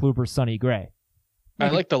 Corey Kluber, Sonny Gray. I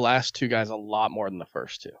like the last 2 guys a lot more than the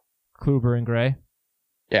first 2. Kluber and Gray?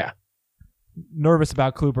 Yeah. Nervous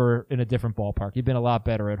about Kluber in a different ballpark. He'd been a lot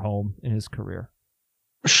better at home in his career.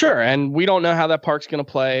 Sure, and we don't know how that park's going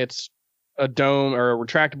to play. It's a dome or a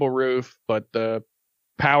retractable roof, but the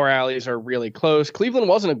power alleys are really close. Cleveland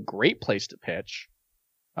wasn't a great place to pitch.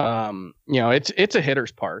 It's a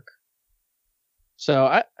hitter's park. So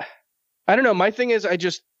I don't know. My thing is,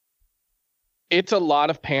 it's a lot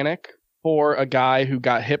of panic for a guy who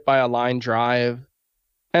got hit by a line drive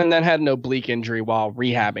and then had an oblique injury while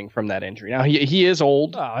rehabbing from that injury. Now he is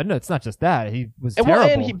old. Oh, no, it's not just that. He was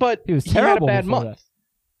terrible. He was terrible. He had a bad month. That.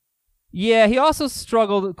 Yeah, he also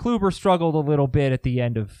struggled. Kluber struggled a little bit at the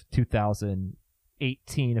end of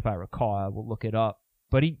 2018, if I recall. I will look it up.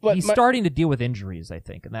 But he's starting to deal with injuries, I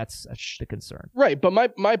think, and that's the concern. Right, but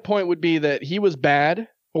my point would be that he was bad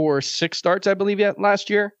for 6 starts, I believe, last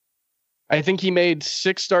year. I think he made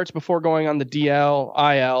 6 starts before going on the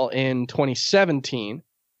IL in 2017.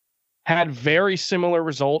 Had very similar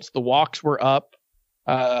results. The walks were up.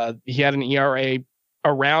 He had an ERA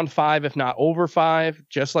around 5, if not over 5,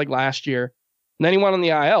 just like last year. And then he went on the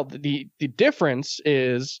IL. The difference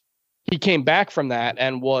is he came back from that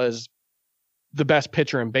and was the best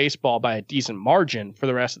pitcher in baseball by a decent margin for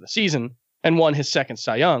the rest of the season and won his second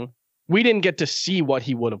Cy Young. We didn't get to see what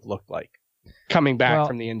he would have looked like coming back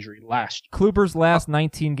from the injury last year. Kluber's last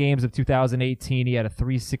 19 games of 2018, he had a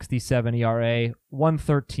 3.67 ERA,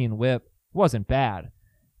 1.13 WHIP. Wasn't bad,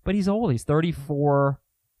 but he's old. He's 34,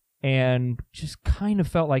 and just kind of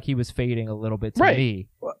felt like he was fading a little bit to me.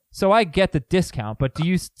 So I get the discount, but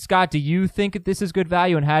Scott, do you think this is good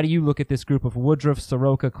value, and how do you look at this group of Woodruff,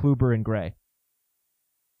 Soroka, Kluber, and Gray?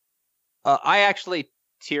 I actually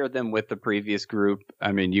tiered them with the previous group.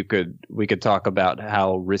 I mean, we could talk about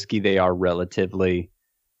how risky they are relatively,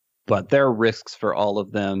 but there are risks for all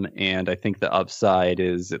of them, and I think the upside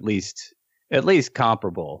is at least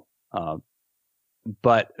comparable.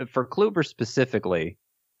 But for Kluber specifically,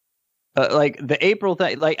 like the April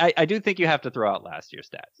thing, like I do think you have to throw out last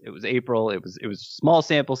year's stats. It was April. It was small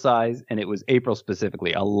sample size, and it was April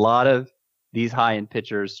specifically. A lot of these high-end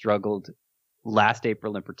pitchers struggled last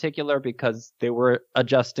April in particular because they were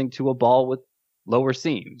adjusting to a ball with lower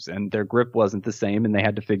seams and their grip wasn't the same and they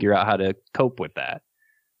had to figure out how to cope with that.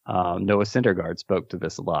 Noah Syndergaard spoke to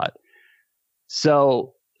this a lot.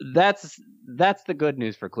 So that's the good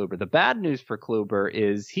news for Kluber. The bad news for Kluber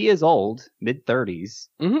is he is old, mid-30s,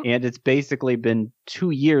 and it's basically been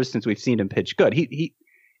 2 years since we've seen him pitch good.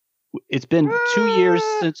 It's been 2 years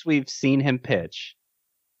since we've seen him pitch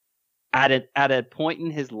at a point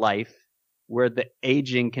in his life where the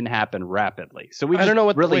aging can happen rapidly. So we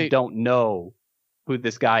don't know who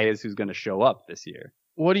this guy is who's going to show up this year.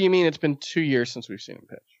 What do you mean it's been 2 years since we've seen him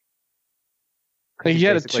pitch? He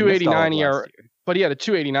had a 2.89 ERA, but he had a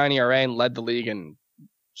 2.89 ERA and led the league in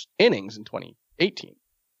innings in 2018.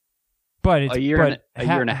 But it's a year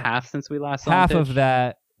and a half since we last saw him pitch. Half of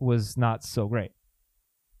that was not so great,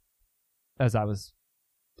 as I was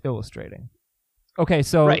illustrating. Okay,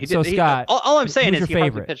 so Scott, all I'm saying is he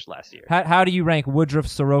hardly pitched last year. How do you rank Woodruff,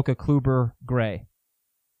 Soroka, Kluber, Gray?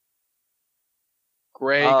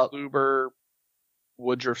 Gray, Kluber,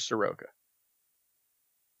 Woodruff, Soroka.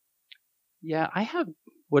 Yeah, I have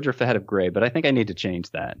Woodruff ahead of Gray, but I think I need to change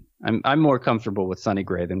that. I'm more comfortable with Sonny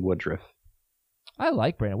Gray than Woodruff. I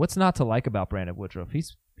like Brandon. What's not to like about Brandon Woodruff?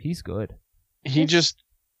 He's good. He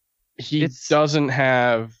doesn't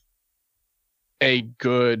have a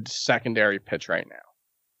good secondary pitch right now.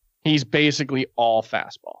 He's basically all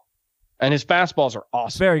fastball. And his fastballs are awesome.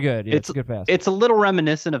 It's very good. Yeah, it's a good fastball. It's a little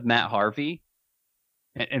reminiscent of Matt Harvey.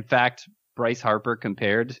 In fact, Bryce Harper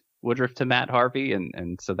compared Woodruff to Matt Harvey,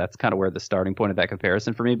 and so that's kind of where the starting point of that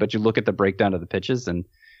comparison for me. But you look at the breakdown of the pitches, and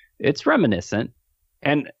it's reminiscent.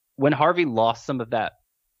 And when Harvey lost some of that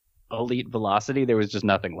elite velocity, there was just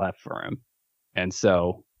nothing left for him. And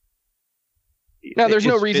so now there's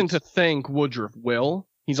no reason to think Woodruff will.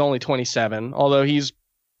 He's only 27, although he's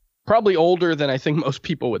probably older than I think most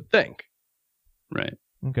people would think. Right.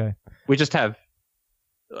 Okay. We just have,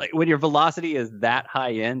 like, when your velocity is that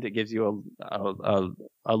high end, it gives you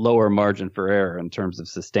a lower margin for error in terms of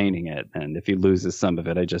sustaining it. And if he loses some of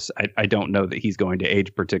it, I don't know that he's going to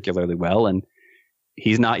age particularly well. And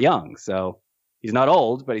he's not young, so he's not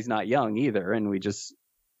old, but he's not young either. And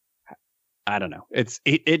I don't know.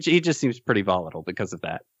 He just seems pretty volatile because of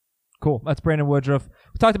that. Cool. That's Brandon Woodruff.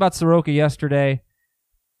 We talked about Soroka yesterday.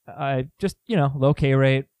 Just, low K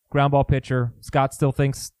rate, ground ball pitcher. Scott still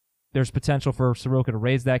thinks there's potential for Soroka to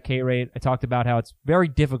raise that K rate. I talked about how it's very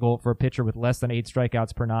difficult for a pitcher with less than 8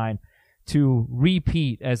 strikeouts per 9 to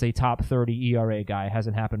repeat as a top 30 ERA guy. It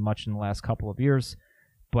hasn't happened much in the last couple of years,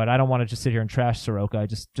 but I don't want to just sit here and trash Soroka.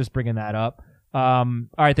 Just bringing that up. All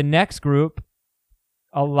right, the next group,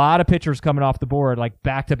 a lot of pitchers coming off the board, like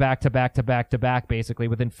back to back, basically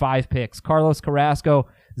within 5 picks. Carlos Carrasco,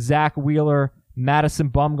 Zach Wheeler, Madison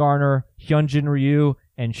Bumgarner, Hyunjin Ryu,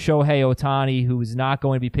 and Shohei Ohtani, who is not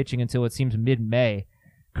going to be pitching until it seems mid-May.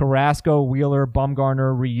 Carrasco, Wheeler,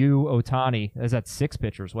 Bumgarner, Ryu, Ohtani. Is that 6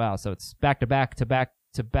 pitchers? Wow. So it's back to back.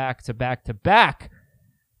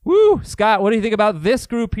 Woo! Scott, what do you think about this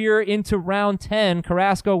group here into round 10?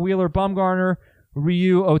 Carrasco, Wheeler, Bumgarner,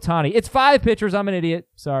 Ryu, Ohtani. It's 5 pitchers. I'm an idiot.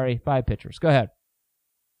 Sorry, 5 pitchers. Go ahead.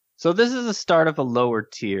 So this is the start of a lower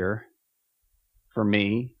tier for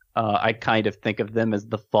me. I kind of think of them as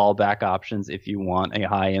the fallback options if you want a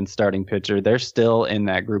high-end starting pitcher. They're still in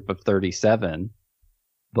that group of 37,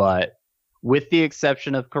 but with the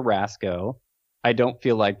exception of Carrasco, I don't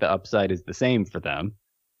feel like the upside is the same for them.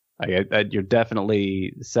 You're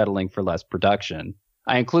definitely settling for less production.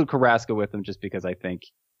 I include Carrasco with them just because I think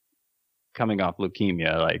coming off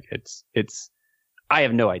leukemia, like it's I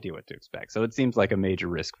have no idea what to expect. So it seems like a major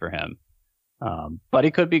risk for him. But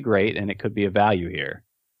he could be great and it could be a value here.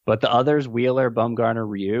 But the others, Wheeler, Bumgarner,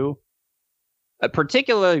 Ryu,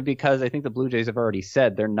 particularly because I think the Blue Jays have already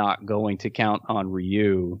said they're not going to count on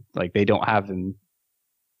Ryu. Like they don't have him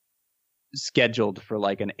scheduled for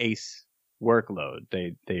like an ace workload.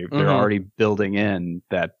 They're already building in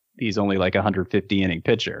that he's only like a 150 inning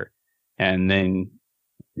pitcher, and then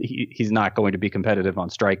he's not going to be competitive on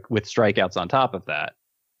strikeouts on top of that,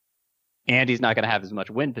 and he's not going to have as much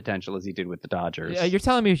win potential as he did with the Dodgers. You're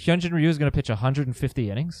telling me Hyunjin Ryu is going to pitch 150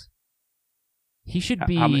 innings? He should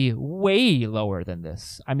be way lower than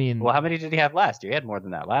this. I mean, well, how many did he have last year? He had more than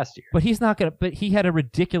that last year. But he's not going to. But he had a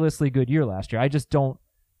ridiculously good year last year. I just don't.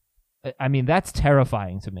 I mean, that's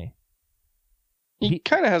terrifying to me. He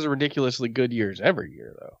kind of has a ridiculously good years every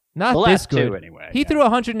year, though. Not the this last good. 2 anyway. He threw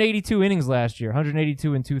 182 innings last year,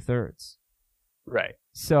 182 and 2/3. Right.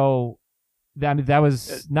 So, I mean, that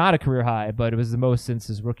was not a career high, but it was the most since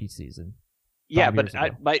his rookie season. Yeah, but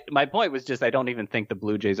my point was just I don't even think the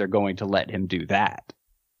Blue Jays are going to let him do that.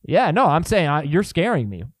 Yeah, no, I'm saying you're scaring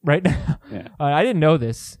me right now. Yeah. I didn't know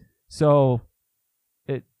this. So,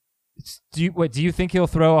 do you think he'll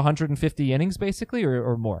throw 150 innings basically,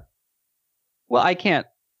 or more? Well, I can't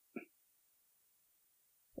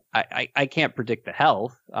predict the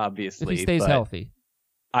health, obviously. If he stays healthy.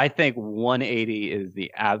 I think 180 is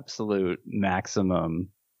the absolute maximum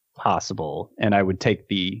possible, and I would take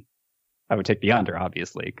the under,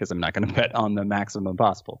 obviously, because I'm not going to bet on the maximum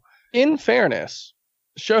possible. In fairness,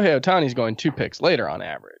 Shohei Ohtani's going 2 picks later on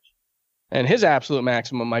average, and his absolute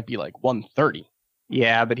maximum might be like 130.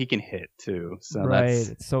 Yeah, but he can hit too, so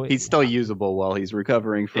right. He's still usable while he's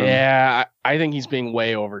recovering from. Yeah, I think he's being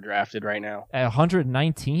way overdrafted right now. At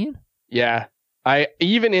 119? Yeah,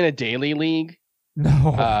 even in a daily league,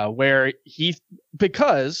 no, where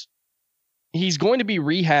because he's going to be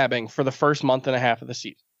rehabbing for the first month and a half of the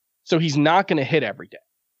season, so he's not going to hit every day.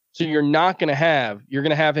 So you're going to have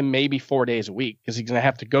him maybe 4 days a week because he's going to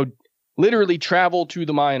have to go literally travel to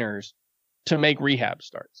the minors to make rehab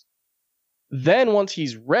starts. Then once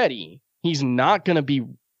he's ready, he's not going to be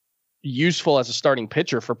useful as a starting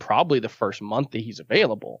pitcher for probably the first month that he's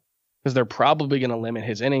available because they're probably going to limit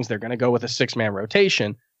his innings. They're going to go with a 6-man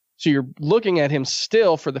rotation. So you're looking at him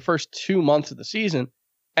still for the first 2 months of the season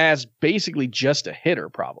as basically just a hitter,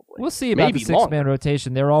 probably. We'll see about the 6-man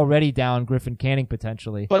rotation. They're already down Griffin Canning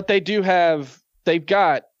potentially. But they've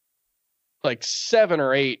got like 7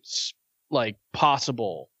 or 8 like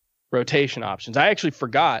possible rotation options. I actually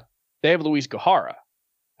forgot. They have Luis Gohara,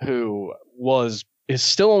 who is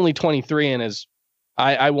still only 23 and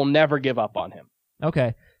I will never give up on him.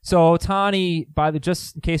 Okay. So Ohtani,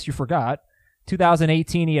 just in case you forgot,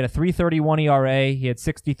 2018 he had a 3.31 ERA, he had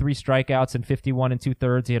 63 strikeouts and 51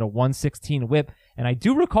 2/3. He had a 1.16 WHIP, and I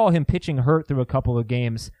do recall him pitching hurt through a couple of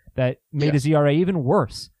games that made his ERA even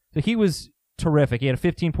worse. So he was terrific. He had a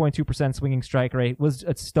 15.2% swinging strike rate, was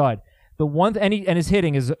a stud. The one and his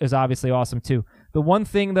hitting is obviously awesome too. The one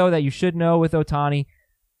thing though that you should know with Ohtani,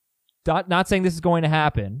 not saying this is going to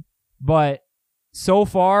happen, but so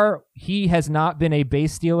far he has not been a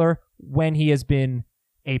base stealer when he has been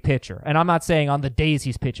a pitcher. And I'm not saying on the days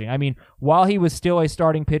he's pitching. I mean, while he was still a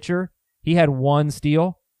starting pitcher, he had 1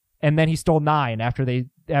 steal, and then he stole 9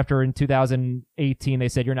 after in 2018 they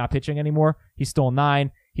said you're not pitching anymore. He stole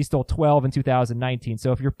 9. He stole 12 in 2019.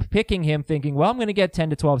 So if you're picking him thinking, well, I'm going to get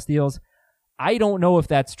 10 to 12 steals, I don't know if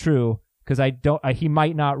that's true because he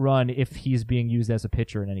might not run if he's being used as a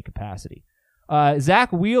pitcher in any capacity.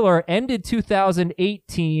 Zach Wheeler ended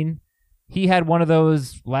 2018. He had one of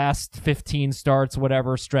those last 15 starts,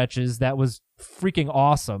 whatever stretches that was freaking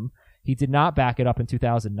awesome. He did not back it up in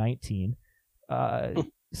 2019.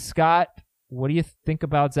 Scott, what do you think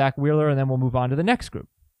about Zach Wheeler? And then we'll move on to the next group.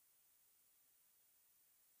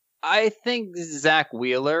 I think Zach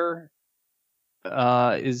Wheeler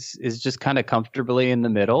is just kind of comfortably in the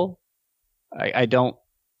middle. I don't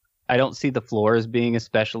see the floor as being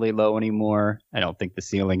especially low anymore. I don't think the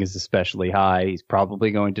ceiling is especially high. He's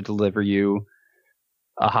probably going to deliver you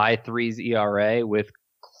a high 3s ERA with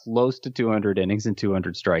close to 200 innings and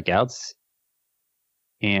 200 strikeouts.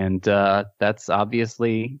 And that's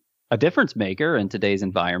obviously a difference maker in today's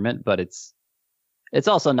environment, but it's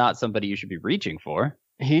also not somebody you should be reaching for.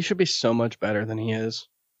 He should be so much better than he is.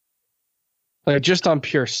 Like, just on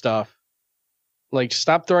pure stuff. Like,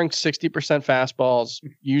 stop throwing 60% fastballs.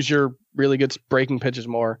 Use your really good breaking pitches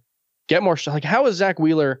more. Get more. Like, how is Zach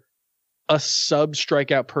Wheeler a sub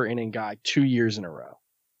strikeout per inning guy 2 years in a row?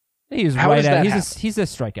 He's How right does at. that He's a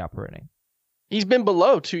strikeout per inning. He's been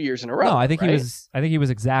below 2 years in a row. No, I think right? he was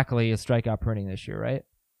exactly a strikeout per inning this year, right?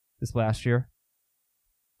 This last year.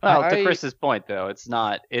 Well, to Chris's point, though, it's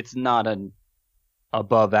not an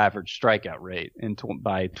above average strikeout rate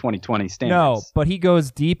by 2020 standards. No, but he goes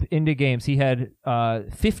deep into games. He had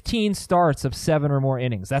 15 starts of 7 or more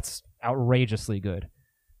innings. That's outrageously good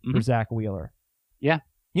for Zach Wheeler. Yeah.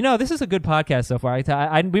 You know, this is a good podcast so far.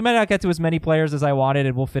 We might not get to as many players as I wanted,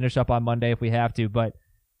 and we'll finish up on Monday if we have to, but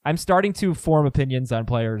I'm starting to form opinions on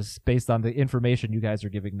players based on the information you guys are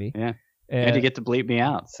giving me. Yeah. And you get to bleep me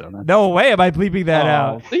out. So no way am I bleeping that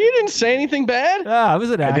out. You didn't say anything bad? Ah, it was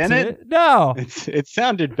an accident. Didn't? No. It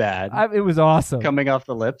sounded bad. It was awesome. Coming off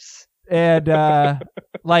the lips. And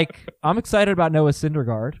I'm excited about Noah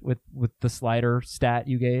Syndergaard with the slider stat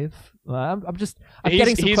you gave. I'm getting some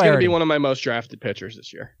clarity. He's going to be one of my most drafted pitchers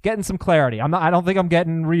this year. Getting some clarity. I don't think I'm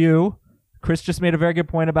getting Ryu. Chris just made a very good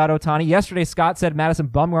point about Ohtani. Yesterday, Scott said Madison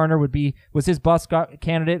Bumgarner was his bust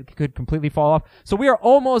candidate, could completely fall off. So we are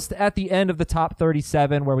almost at the end of the top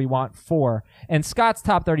 37 where we want 4. And Scott's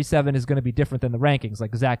top 37 is going to be different than the rankings.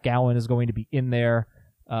 Like Zach Gallen is going to be in there.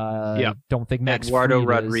 Don't think Max Eduardo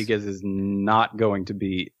Fried Rodriguez is not going to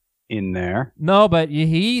be in there. No, but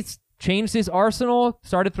he's changed his arsenal,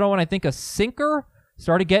 started throwing, I think, a sinker,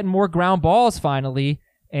 started getting more ground balls finally,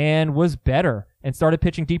 and was better, and started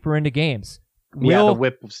pitching deeper into games. The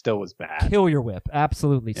whip still was bad. Kill your whip,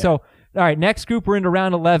 absolutely. Yeah. So, all right, next group, we're into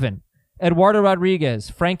round 11. Eduardo Rodriguez,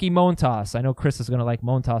 Frankie Montas. I know Chris is going to like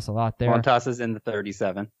Montas a lot there. Montas is in the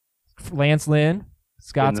 37. Lance Lynn.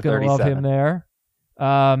 Scott's going to love him there.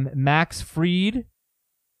 Max Fried.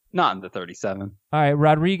 Not in the 37. All right,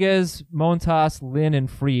 Rodriguez, Montas, Lynn, and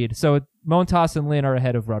Fried. So Montas and Lynn are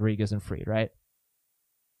ahead of Rodriguez and Fried, right?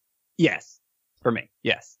 Yes. For me,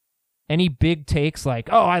 yes. Any big takes like,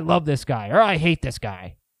 oh, I love this guy, or I hate this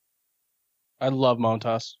guy? I love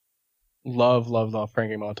Montas. Love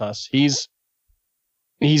Frankie Montas. He's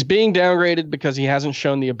being downgraded because he hasn't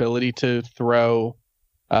shown the ability to throw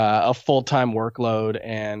a full-time workload,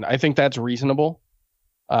 and I think that's reasonable.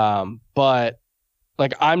 But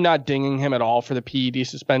like, I'm not dinging him at all for the PED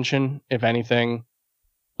suspension. If anything,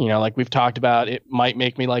 like we've talked about, it might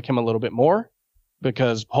make me like him a little bit more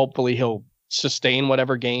because hopefully he'll sustain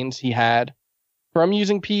whatever gains he had from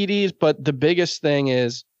using PEDs. But the biggest thing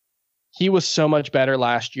is he was so much better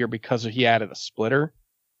last year because he added a splitter.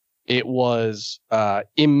 It was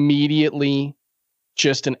immediately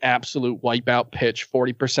just an absolute wipeout pitch,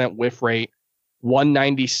 40% whiff rate,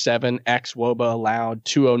 197 x WOBA allowed,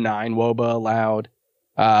 209 WOBA allowed.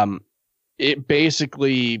 It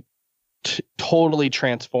basically totally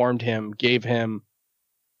transformed him, gave him,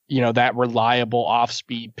 that reliable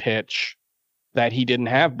off-speed pitch that he didn't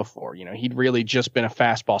have before. He'd really just been a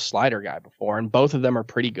fastball slider guy before, and both of them are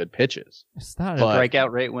pretty good pitches. It's not the strikeout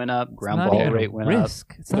rate went up, ground ball rate went up.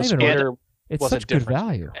 It's not even it's such good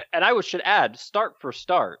value. And I should add, start for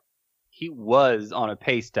start, he was on a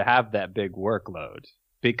pace to have that big workload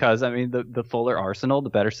because, the fuller arsenal, the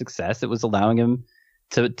better success, it was allowing him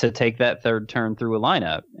to take that third turn through a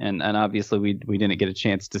lineup. And obviously we didn't get a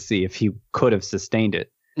chance to see if he could have sustained it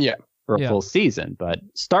for a full season. But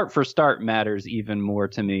start for start matters even more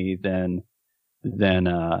to me than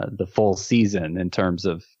the full season in terms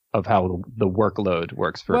of how the workload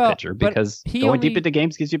works for a pitcher, because going deep into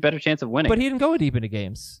games gives you a better chance of winning. But he didn't go deep into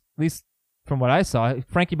games, at least from what I saw.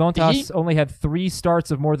 Frankie Montas only had 3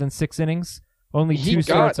 starts of more than 6 innings. Only 2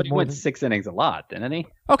 starts of more than 6 innings a lot, didn't he?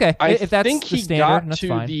 Okay, if that's the he standard, got to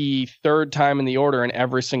fine. The third time in the order in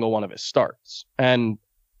every single one of his starts, and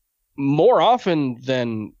more often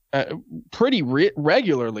than pretty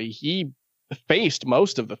regularly, he faced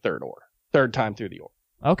most of the third time through the order.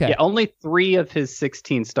 Okay. Yeah, only 3 of his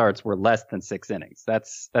 16 starts were less than 6 innings.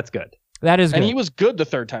 That's good. That is good. And he was good the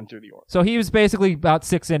third time through the order. So he was basically about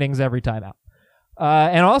 6 innings every time out.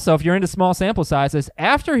 And also, if you're into small sample sizes,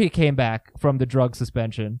 after he came back from the drug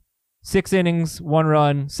suspension, 6 innings, 1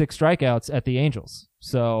 run, 6 strikeouts at the Angels.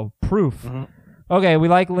 So proof. Mhm. Okay, we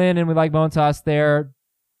like Lynn and we like Montas there.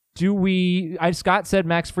 Scott said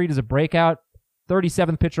Max Fried is a breakout.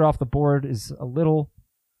 37th pitcher off the board is a little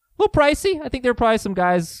pricey. I think there are probably some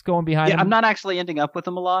guys going behind him. I'm not actually ending up with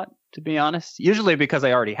him a lot, to be honest. Usually because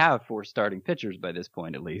I already have 4 starting pitchers by this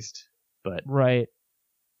point, at least. But Right.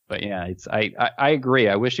 But yeah, I agree.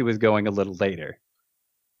 I wish he was going a little later.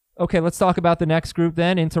 Okay, let's talk about the next group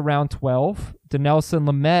then, into round 12. Dinelson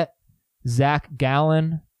Lamet, Zach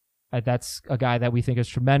Gallen. That's a guy that we think is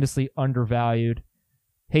tremendously undervalued.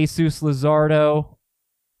 Jesus Luzardo.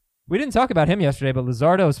 We didn't talk about him yesterday, but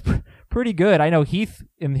Luzardo's pretty good. I know Heath,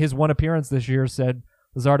 in his one appearance this year, said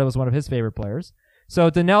Luzardo was one of his favorite players.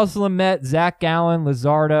 So Dinelson Lamet, Zach Gallen,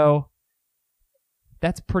 Luzardo.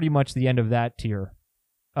 That's pretty much the end of that tier.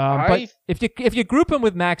 But if you group him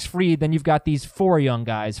with Max Fried, then you've got these 4 young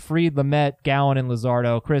guys: Fried, Lamet, Gallen, and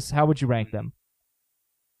Luzardo. Chris, how would you rank them?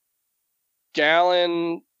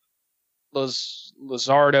 Gallen,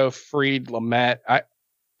 Luzardo, Fried, Lamet.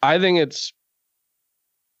 I think it's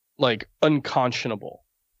like unconscionable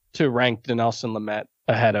to rank Dinelson Lamet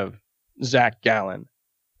ahead of Zach Gallen,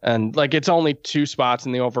 and like it's only 2 spots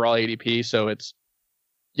in the overall ADP, so it's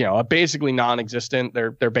a basically non-existent.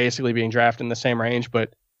 They're basically being drafted in the same range,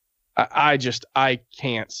 but I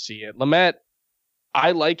can't see it. Lamet,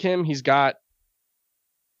 I like him. He's got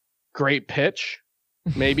great pitch,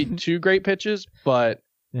 maybe 2 great pitches, but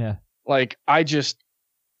yeah, like I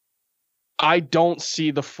don't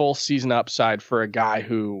see the full season upside for a guy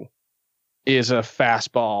who is a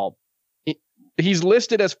fastball. He's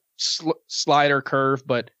listed as slider curve,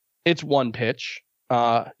 but it's 1 pitch.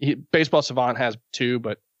 Baseball Savant has 2,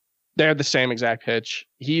 but they're the same exact pitch.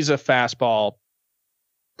 He's a fastball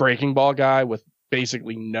breaking ball guy with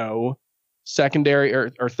basically no secondary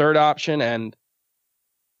or third option, and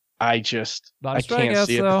I can't see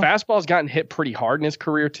it. The fastball's gotten hit pretty hard in his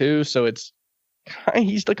career too, so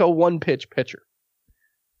he's like a 1-pitch pitcher.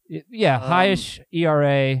 Yeah, highish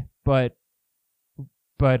ERA, but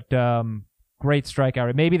great strikeout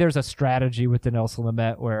rate. Maybe there's a strategy with Dinelson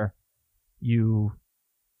Lamet where you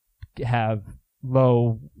have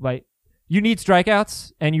low, like, you need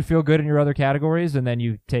strikeouts and you feel good in your other categories, and then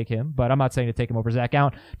you take him. But I'm not saying to take him over Zach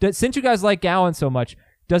Gallen. Since you guys like Gallen so much,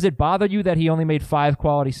 does it bother you that he only made 5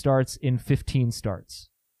 quality starts in 15 starts?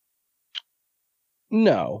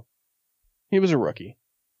 No. He was a rookie.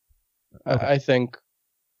 Okay. I think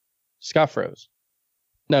Scott froze.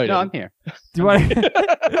 No, I'm here. Do you want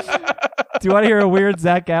to hear a weird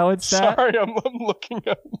Zach Gallen stat? Sorry, I'm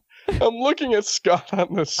looking at Scott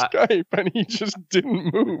on the Skype, and he just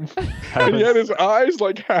didn't move. And he had his eyes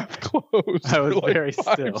like half closed. I was like very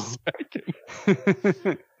still.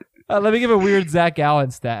 Let me give a weird Zach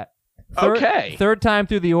Gallen stat. Third time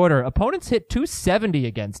through the order. Opponents hit 270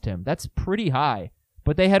 against him. That's pretty high.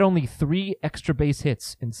 But they had only 3 extra base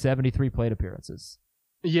hits in 73 plate appearances.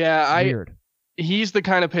 Yeah, Weird. He's the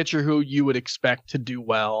kind of pitcher who you would expect to do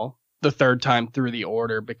well the third time through the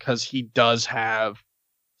order because he does have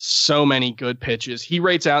so many good pitches. He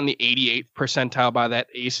rates out in the 88th percentile by that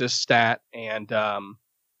ACES stat, and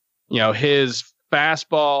his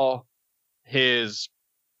fastball, his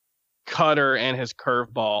cutter, and his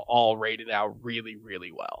curveball all rated out really,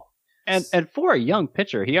 really well. And for a young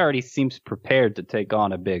pitcher, he already seems prepared to take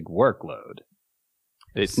on a big workload.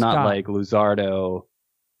 It's not like Luzardo,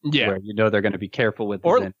 where they're going to be careful with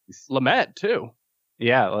his innings. Lamet too.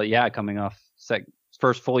 Yeah, coming off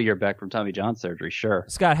first full year back from Tommy John surgery, sure.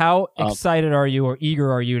 Scott, how excited are you or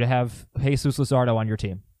eager are you to have Jesus Luzardo on your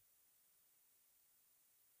team?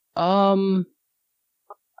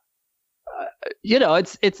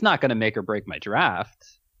 It's not going to make or break my draft,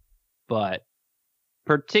 but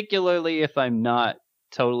particularly if I'm not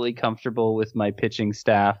totally comfortable with my pitching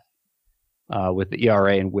staff, with the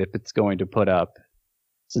ERA and WHIP it's going to put up,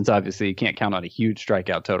 since obviously you can't count on a huge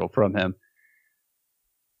strikeout total from him.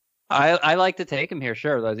 I like to take him here,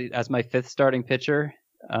 sure, as my 5th starting pitcher.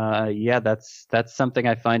 That's something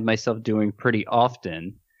I find myself doing pretty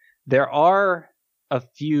often. There are a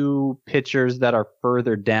few pitchers that are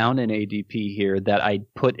further down in ADP here that I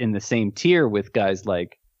put in the same tier with guys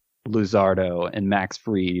like Luzardo and Max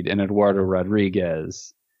Fried and Eduardo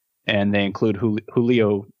Rodriguez, and they include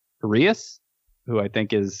Julio Urias, who I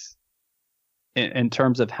think is, in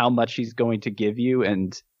terms of how much he's going to give you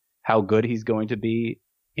and how good he's going to be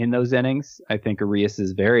in those innings, I think Urias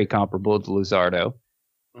is very comparable to Luzardo.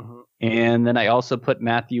 Mm-hmm. And then I also put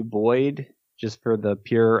Matthew Boyd, just for the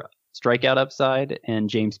pure strikeout upside, and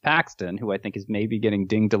James Paxton, who I think is maybe getting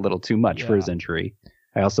dinged a little too much for his injury.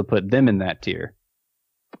 I also put them in that tier.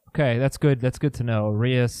 Okay, that's good. That's good to know.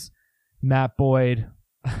 Urias, Matt Boyd.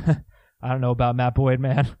 I don't know about Matt Boyd,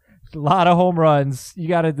 man. A lot of home runs. You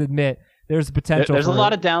got to admit, there's potential. There's a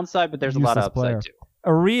lot of downside, but there's a lot of upside player. too.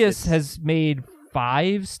 Urias has made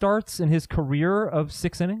 5 starts in his career of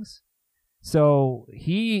 6 innings. So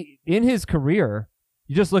in his career,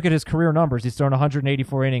 you just look at his career numbers. He's thrown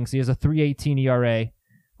 184 innings. He has a 3.18 ERA,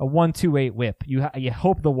 a 1.28 WHIP. You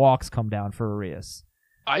hope the walks come down for Urias.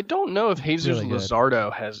 I don't know if Jesus Really good.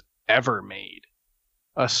 Luzardo has ever made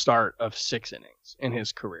a start of 6 innings in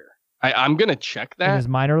his career. I'm going to check that. In his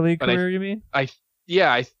minor league but career, you mean?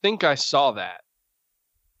 I think I saw that.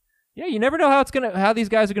 Yeah, you never know how these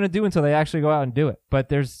guys are gonna do until they actually go out and do it. But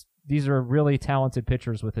these are really talented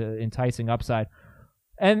pitchers with an enticing upside,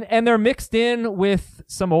 and they're mixed in with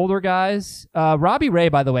some older guys. Robbie Ray,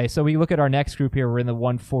 by the way. So we look at our next group here. We're in the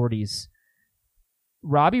 140s.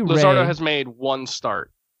 Robbie Luzardo Ray has made 1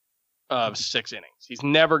 start of 6 innings. He's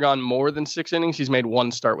never gone more than 6 innings. He's made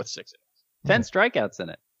 1 start with 6 innings. 10 strikeouts in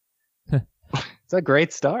it. It's a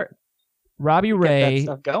great start. Robbie Ray Get that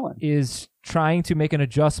stuff going. is trying to make an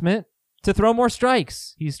adjustment to throw more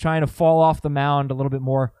strikes. He's trying to fall off the mound a little bit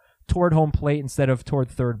more toward home plate instead of toward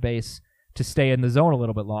third base to stay in the zone a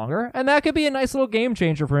little bit longer. And that could be a nice little game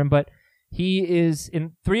changer for him. But he is,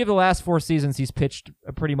 in 3 of the last 4 seasons, he's pitched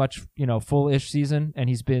a pretty much, full-ish season, and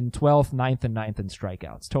he's been 12th, 9th, and 9th in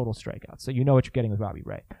strikeouts, total strikeouts. So you know what you're getting with Robbie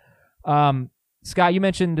Ray. Scott, you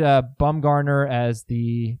mentioned Bumgarner as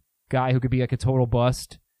the guy who could be like a total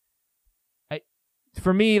bust.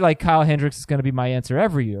 For me, like, Kyle Hendricks is going to be my answer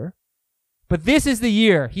every year. But this is the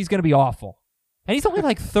year he's going to be awful. And he's only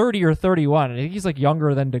like 30 or 31. I think he's like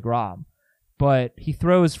younger than DeGrom. But he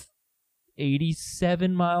throws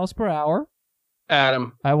 87 miles per hour.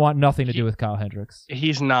 Adam, I want nothing to do with Kyle Hendricks.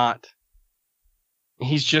 he's not.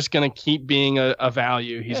 He's just going to keep being a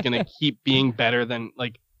value. He's going to keep being better than,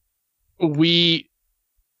 like, we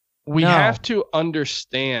No. have to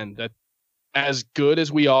understand that as good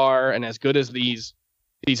as we are and as good as these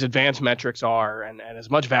advanced metrics are and as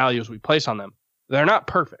much value as we place on them, they're not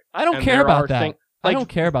perfect. I don't And care there about are that. I don't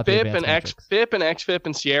care about the FIP advanced and metrics. FIP and XFIP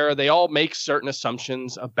and Sierra, they all make certain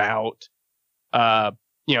assumptions about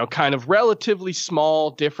kind of relatively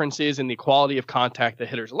small differences in the quality of contact that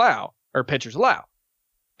pitchers allow.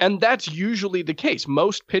 And that's usually the case.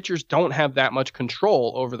 Most pitchers don't have that much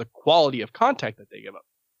control over the quality of contact that they give up.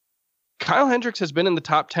 Kyle Hendricks has been in the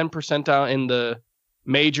top 10 percentile in the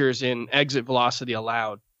majors in exit velocity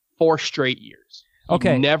allowed 4 straight years.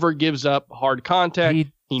 Okay. He never gives up hard contact.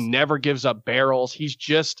 He- He never gives up barrels. He's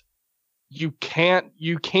just, you can't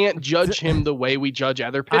judge him the way we judge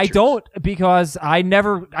other pitchers. I don't, because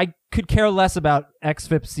I could care less about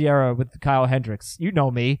XFIP Sierra with Kyle Hendricks. You know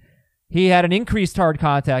me. He had an increased hard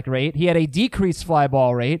contact rate. He had a decreased fly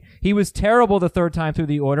ball rate. He was terrible the 3rd time through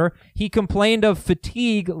the order. He complained of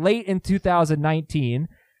fatigue late in 2019.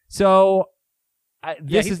 So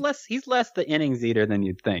He's less the innings eater than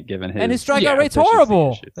you'd think, given his and his strikeout rate's efficiency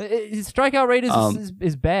horrible. issues. His strikeout rate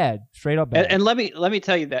is bad, straight up bad. And let me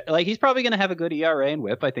tell you that, like, he's probably going to have a good ERA and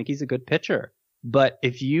WHIP. I think he's a good pitcher. But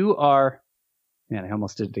if you are, man, I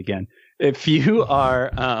almost did it again. If you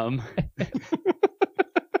are,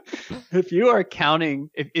 if you are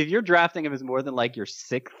counting, if you're drafting him as more than like your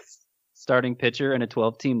 6th starting pitcher in a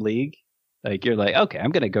 12-team league, like, you're like, okay,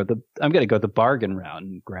 I'm gonna go the bargain route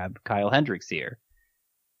and grab Kyle Hendricks here.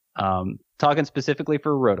 Talking specifically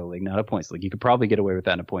for a roto league, not a points league. You could probably get away with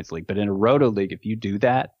that in a points league, but in a roto league, if you do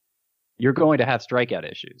that, you're going to have strikeout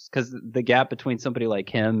issues, because the gap between somebody like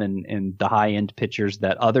him and the high end pitchers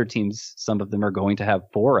that other teams, some of them are going to have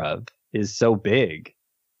 4 of, is so big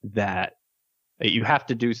that you have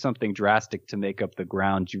to do something drastic to make up the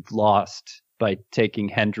ground you've lost by taking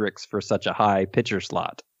Hendricks for such a high pitcher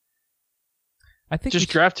slot. I think Just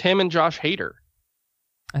draft him and Josh Hader.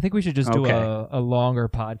 I think we should just do Okay. a longer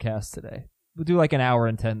podcast today. We'll do like an hour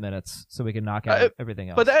and 10 minutes so we can knock out everything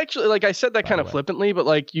else. But actually, like, I said that By kind the of way. flippantly, but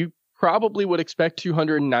like, you probably would expect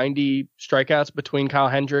 290 strikeouts between Kyle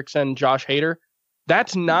Hendricks and Josh Hader.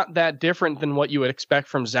 That's not that different than what you would expect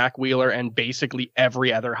from Zach Wheeler and basically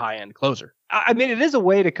every other high-end closer. I mean, it is a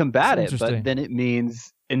way to combat That's it, interesting. but then it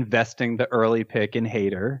means investing the early pick in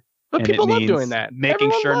Hader. But And people it love means doing that. Making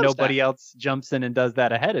Everyone sure loves nobody that. else jumps in and does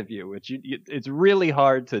that ahead of you, which it's really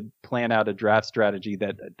hard to plan out a draft strategy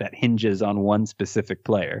that hinges on one specific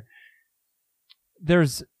player.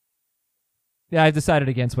 I decided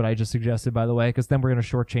against what I just suggested, by the way, because then we're going to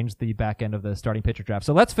shortchange the back end of the starting pitcher draft.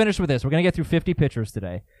 So let's finish with this. We're going to get through 50 pitchers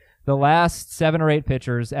today. The last 7 or 8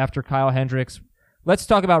 pitchers after Kyle Hendricks let's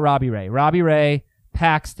talk about Robbie Ray. Robbie Ray,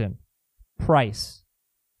 Paxton, Price,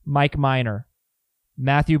 Mike Minor,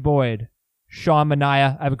 Matthew Boyd, Sean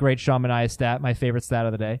Manaea. I have a great Sean Manaea stat, my favorite stat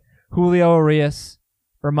of the day. Julio Urias,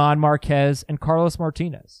 German Marquez, and Carlos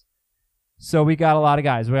Martinez. So we got a lot of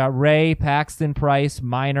guys. We got Ray, Paxton, Price,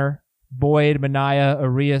 Minor, Boyd, Manaea,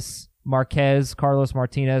 Urias, Marquez, Carlos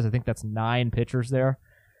Martinez. I think that's 9 pitchers there.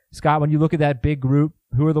 Scott, when you look at that big group,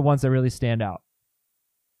 who are the ones that really stand out?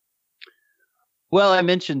 Well, I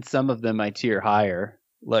mentioned some of them I tier higher,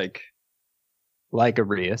 like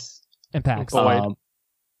Urias. And Paxton. Boyd.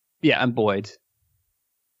 Yeah, and Boyd.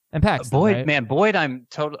 And Paxton, Boyd, right? man, Boyd,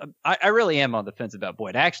 I really am on the fence about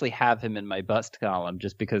Boyd. I actually have him in my bust column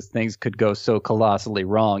just because things could go so colossally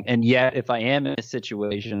wrong. And yet, if I am in a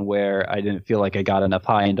situation where I didn't feel like I got enough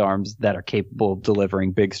high-end arms that are capable of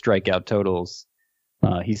delivering big strikeout totals,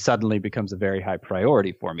 he suddenly becomes a very high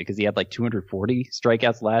priority for me because he had like 240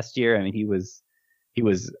 strikeouts last year. I mean, he was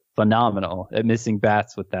phenomenal at missing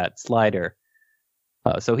bats with that slider.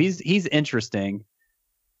 So he's interesting.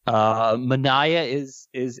 Manaea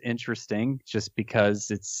is interesting just because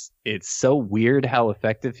it's so weird how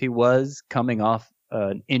effective he was coming off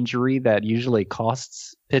an injury that usually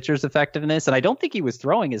costs pitchers effectiveness, and I don't think he was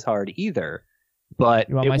throwing as hard either. But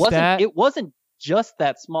it wasn't just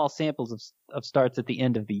that small samples of starts at the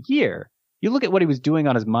end of the year. You look at what he was doing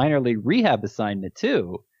on his minor league rehab assignment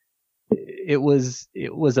too. It was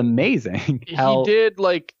amazing. He did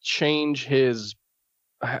like change his.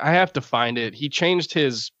 I have to find it. He changed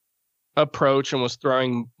his approach and was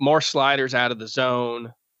throwing more sliders out of the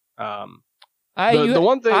zone. The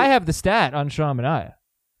one thing I have the stat on Sean Manaea.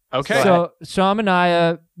 Okay. So Sean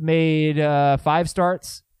Manaea made 5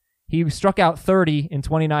 starts. He struck out 30 in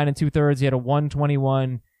 29 2/3. He had a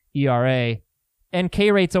 1.21 ERA. And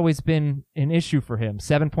K rate's always been an issue for him.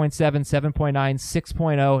 7.7, 7.9,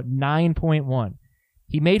 6.0, 9.1.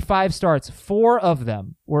 He made 5 starts. 4 of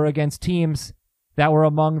them were against teams that were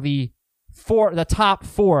among the top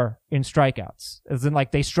 4 in strikeouts, as in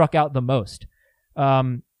like they struck out the most.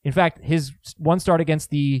 In fact, his one start against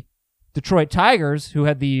the Detroit Tigers, who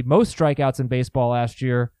had the most strikeouts in baseball last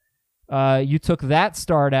year, you took that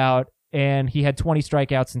start out and he had 20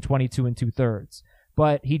 strikeouts in 22 2/3.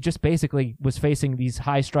 But he just basically was facing these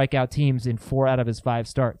high strikeout teams in 4 out of his 5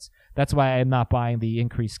 starts. That's why I'm not buying the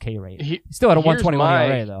increased K rate. He still had a 1.21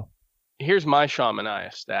 ERA though. Here's my Sean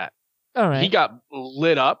Manaea stat. All right. He got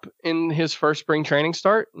lit up in his first spring training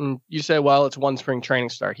start. And you say, well, it's one spring training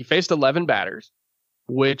start. He faced 11 batters,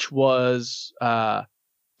 which was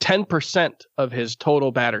 10% of his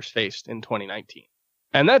total batters faced in 2019.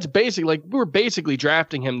 And that's basically, like, we were basically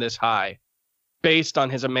drafting him this high based on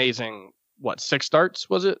his amazing, 6 starts?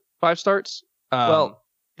 Was it 5 starts? Well,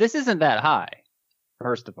 this isn't that high,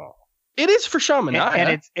 first of all. It is for Sean Manaea.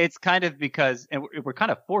 And it's kind of because, and we're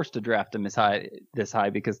kind of forced to draft him this high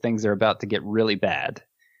because things are about to get really bad.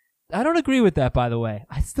 I don't agree with that, by the way.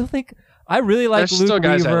 I still think I really like There's Luke still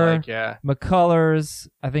guys Weaver, I like, yeah. McCullers.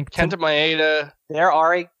 I think Kenta Maeda. There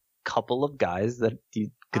are a couple of guys that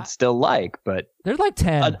you could still like, but there's like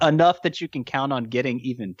 10 enough that you can count on getting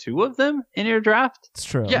even 2 of them in your draft. It's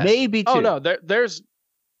true. Yes. Maybe 2. Oh no, there's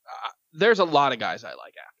a lot of guys I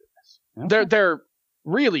like after this. Okay. They're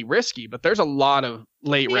really risky, but there's a lot of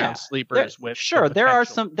late round sleepers with sure. the There are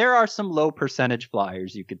potential. some low percentage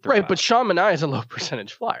flyers you could throw. Right, out. but Sean Manaea is a low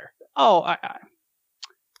percentage flyer. Oh,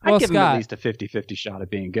 Well, I'd give him Scott, at least a 50-50 shot at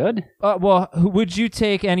being good. Would you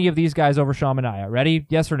take any of these guys over Sean Manaea? Ready?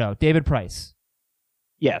 Yes or no? David Price.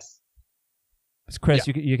 Yes. Chris,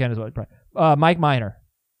 you can as well. Mike Minor.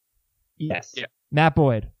 Yes. Yeah. Matt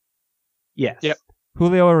Boyd. Yes. Yep.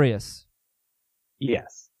 Julio Urias.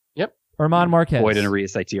 Yes. German Marquez. Boyd and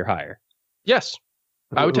Urias I tier higher. Yes,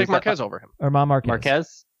 I would Who's take that? Marquez over him. German Marquez.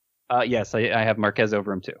 Marquez? Yes, I have Marquez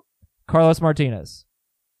over him too. Carlos Martinez.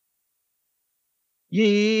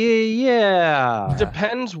 Yeah.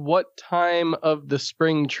 Depends what time of the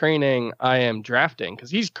spring training I am drafting,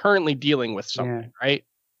 because he's currently dealing with something, right?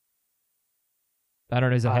 I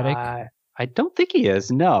don't know. Is a headache? I don't think he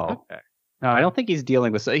is. No. Okay. No, I don't think he's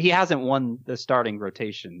dealing with. He hasn't won the starting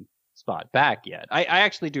rotation spot back yet. I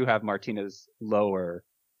actually do have Martinez lower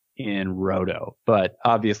in Roto, but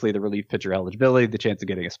obviously the relief pitcher eligibility, the chance of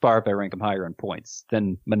getting a spark, I rank him higher in points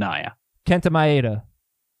than Manaea. Kenta Maeda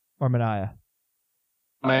or Manaea.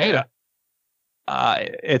 Maeda.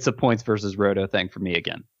 It's a points versus Roto thing for me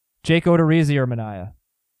again. Jake Odorizzi or Manaea.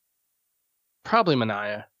 Probably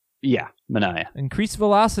Manaea. Yeah, Manaea. Increased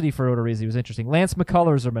velocity for Odorizzi was interesting. Lance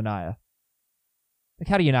McCullers or Manaea. Like,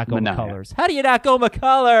 how do you not go Manaea. McCullers? How do you not go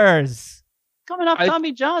McCullers? Coming off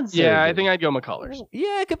Tommy John's surgery. Yeah, I think I'd go McCullers.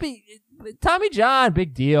 Yeah, it could be Tommy John.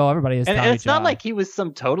 Big deal. Everybody is and Tommy it's John. not like he was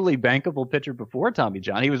some totally bankable pitcher before Tommy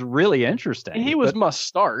John. He was really interesting. He was must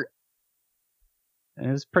start. It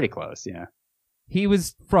was pretty close, yeah. He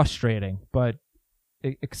was frustrating, but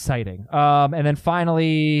exciting. And then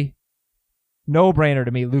finally, no brainer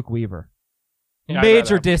to me, Luke Weaver. Yeah,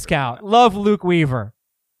 Major discount. Love Luke Weaver.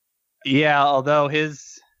 Yeah, although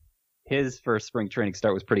his first spring training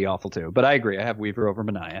start was pretty awful too. But I agree. I have Weaver over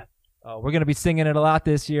Minaya. Oh, we're going to be singing it a lot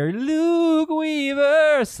this year. Luke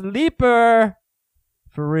Weaver, sleeper.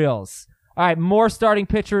 For reals. All right, more starting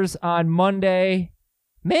pitchers on Monday.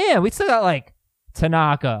 Man, we still got like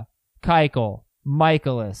Tanaka, Keuchel,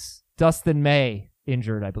 Michaelis, Dustin May,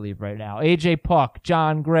 injured, I believe, right now. AJ Puck,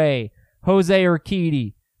 John Gray, Jose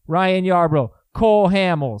Urquidy, Ryan Yarbrough, Cole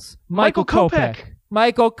Hamels, Michael Kopech.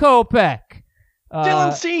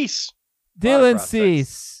 Dylan Cease. Dylan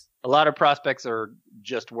Cease. A lot of prospects were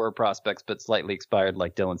prospects, but slightly expired,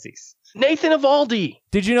 like Dylan Cease. Nathan Eovaldi.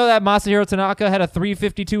 Did you know that Masahiro Tanaka had a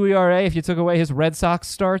 3.52 ERA if you took away his Red Sox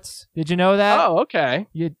starts? Did you know that? Oh, okay.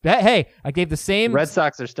 Hey, I gave the same. Red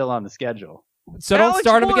Sox are still on the schedule. So don't Alex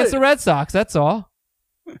start him Wood. against the Red Sox. That's all.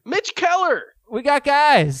 Mitch Keller. We got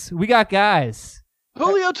guys.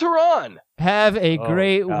 Julio Teheran. Have a Oh,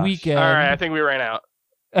 great gosh. weekend. All right, I think we ran out.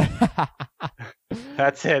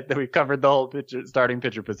 That's it. We've covered the whole starting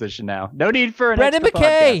pitcher position now. No need for an Brendan extra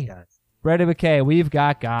McKay. podcast, guys. Brendan McKay, we've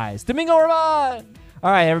got guys. Domingo Ramon.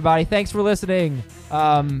 All right, everybody. Thanks for listening.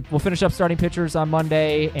 We'll finish up starting pitchers on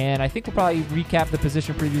Monday, and I think we'll probably recap the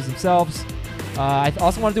position previews themselves. I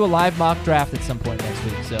also want to do a live mock draft at some point next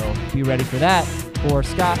week, so be ready for that. For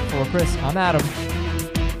Scott, for Chris, I'm Adam.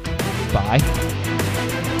 Bye.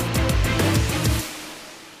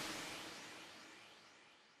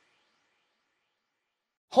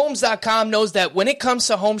 Homes.com knows that when it comes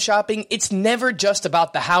to home shopping, it's never just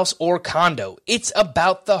about the house or condo. It's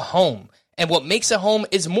about the home. And what makes a home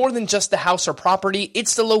is more than just the house or property,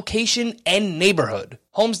 it's the location and neighborhood.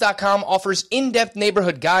 Homes.com offers in-depth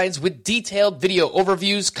neighborhood guides with detailed video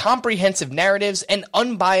overviews, comprehensive narratives, and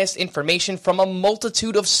unbiased information from a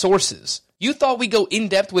multitude of sources. You thought we'd go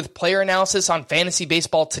in-depth with player analysis on fantasy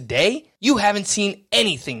baseball today? You haven't seen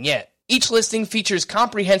anything yet. Each listing features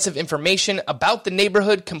comprehensive information about the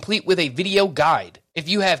neighborhood, complete with a video guide. If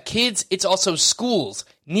you have kids, it's also schools,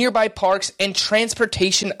 nearby parks, and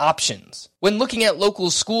transportation options. When looking at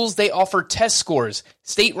local schools, they offer test scores,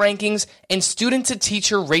 state rankings, and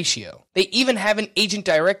student-to-teacher ratio. They even have an agent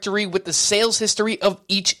directory with the sales history of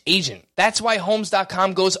each agent. That's why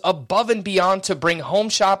Homes.com goes above and beyond to bring home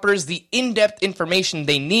shoppers the in-depth information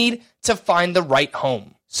they need to find the right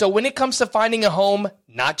home. So when it comes to finding a home,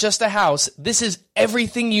 not just a house, this is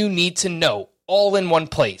everything you need to know, all in one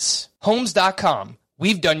place. Homes.com.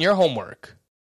 We've done your homework.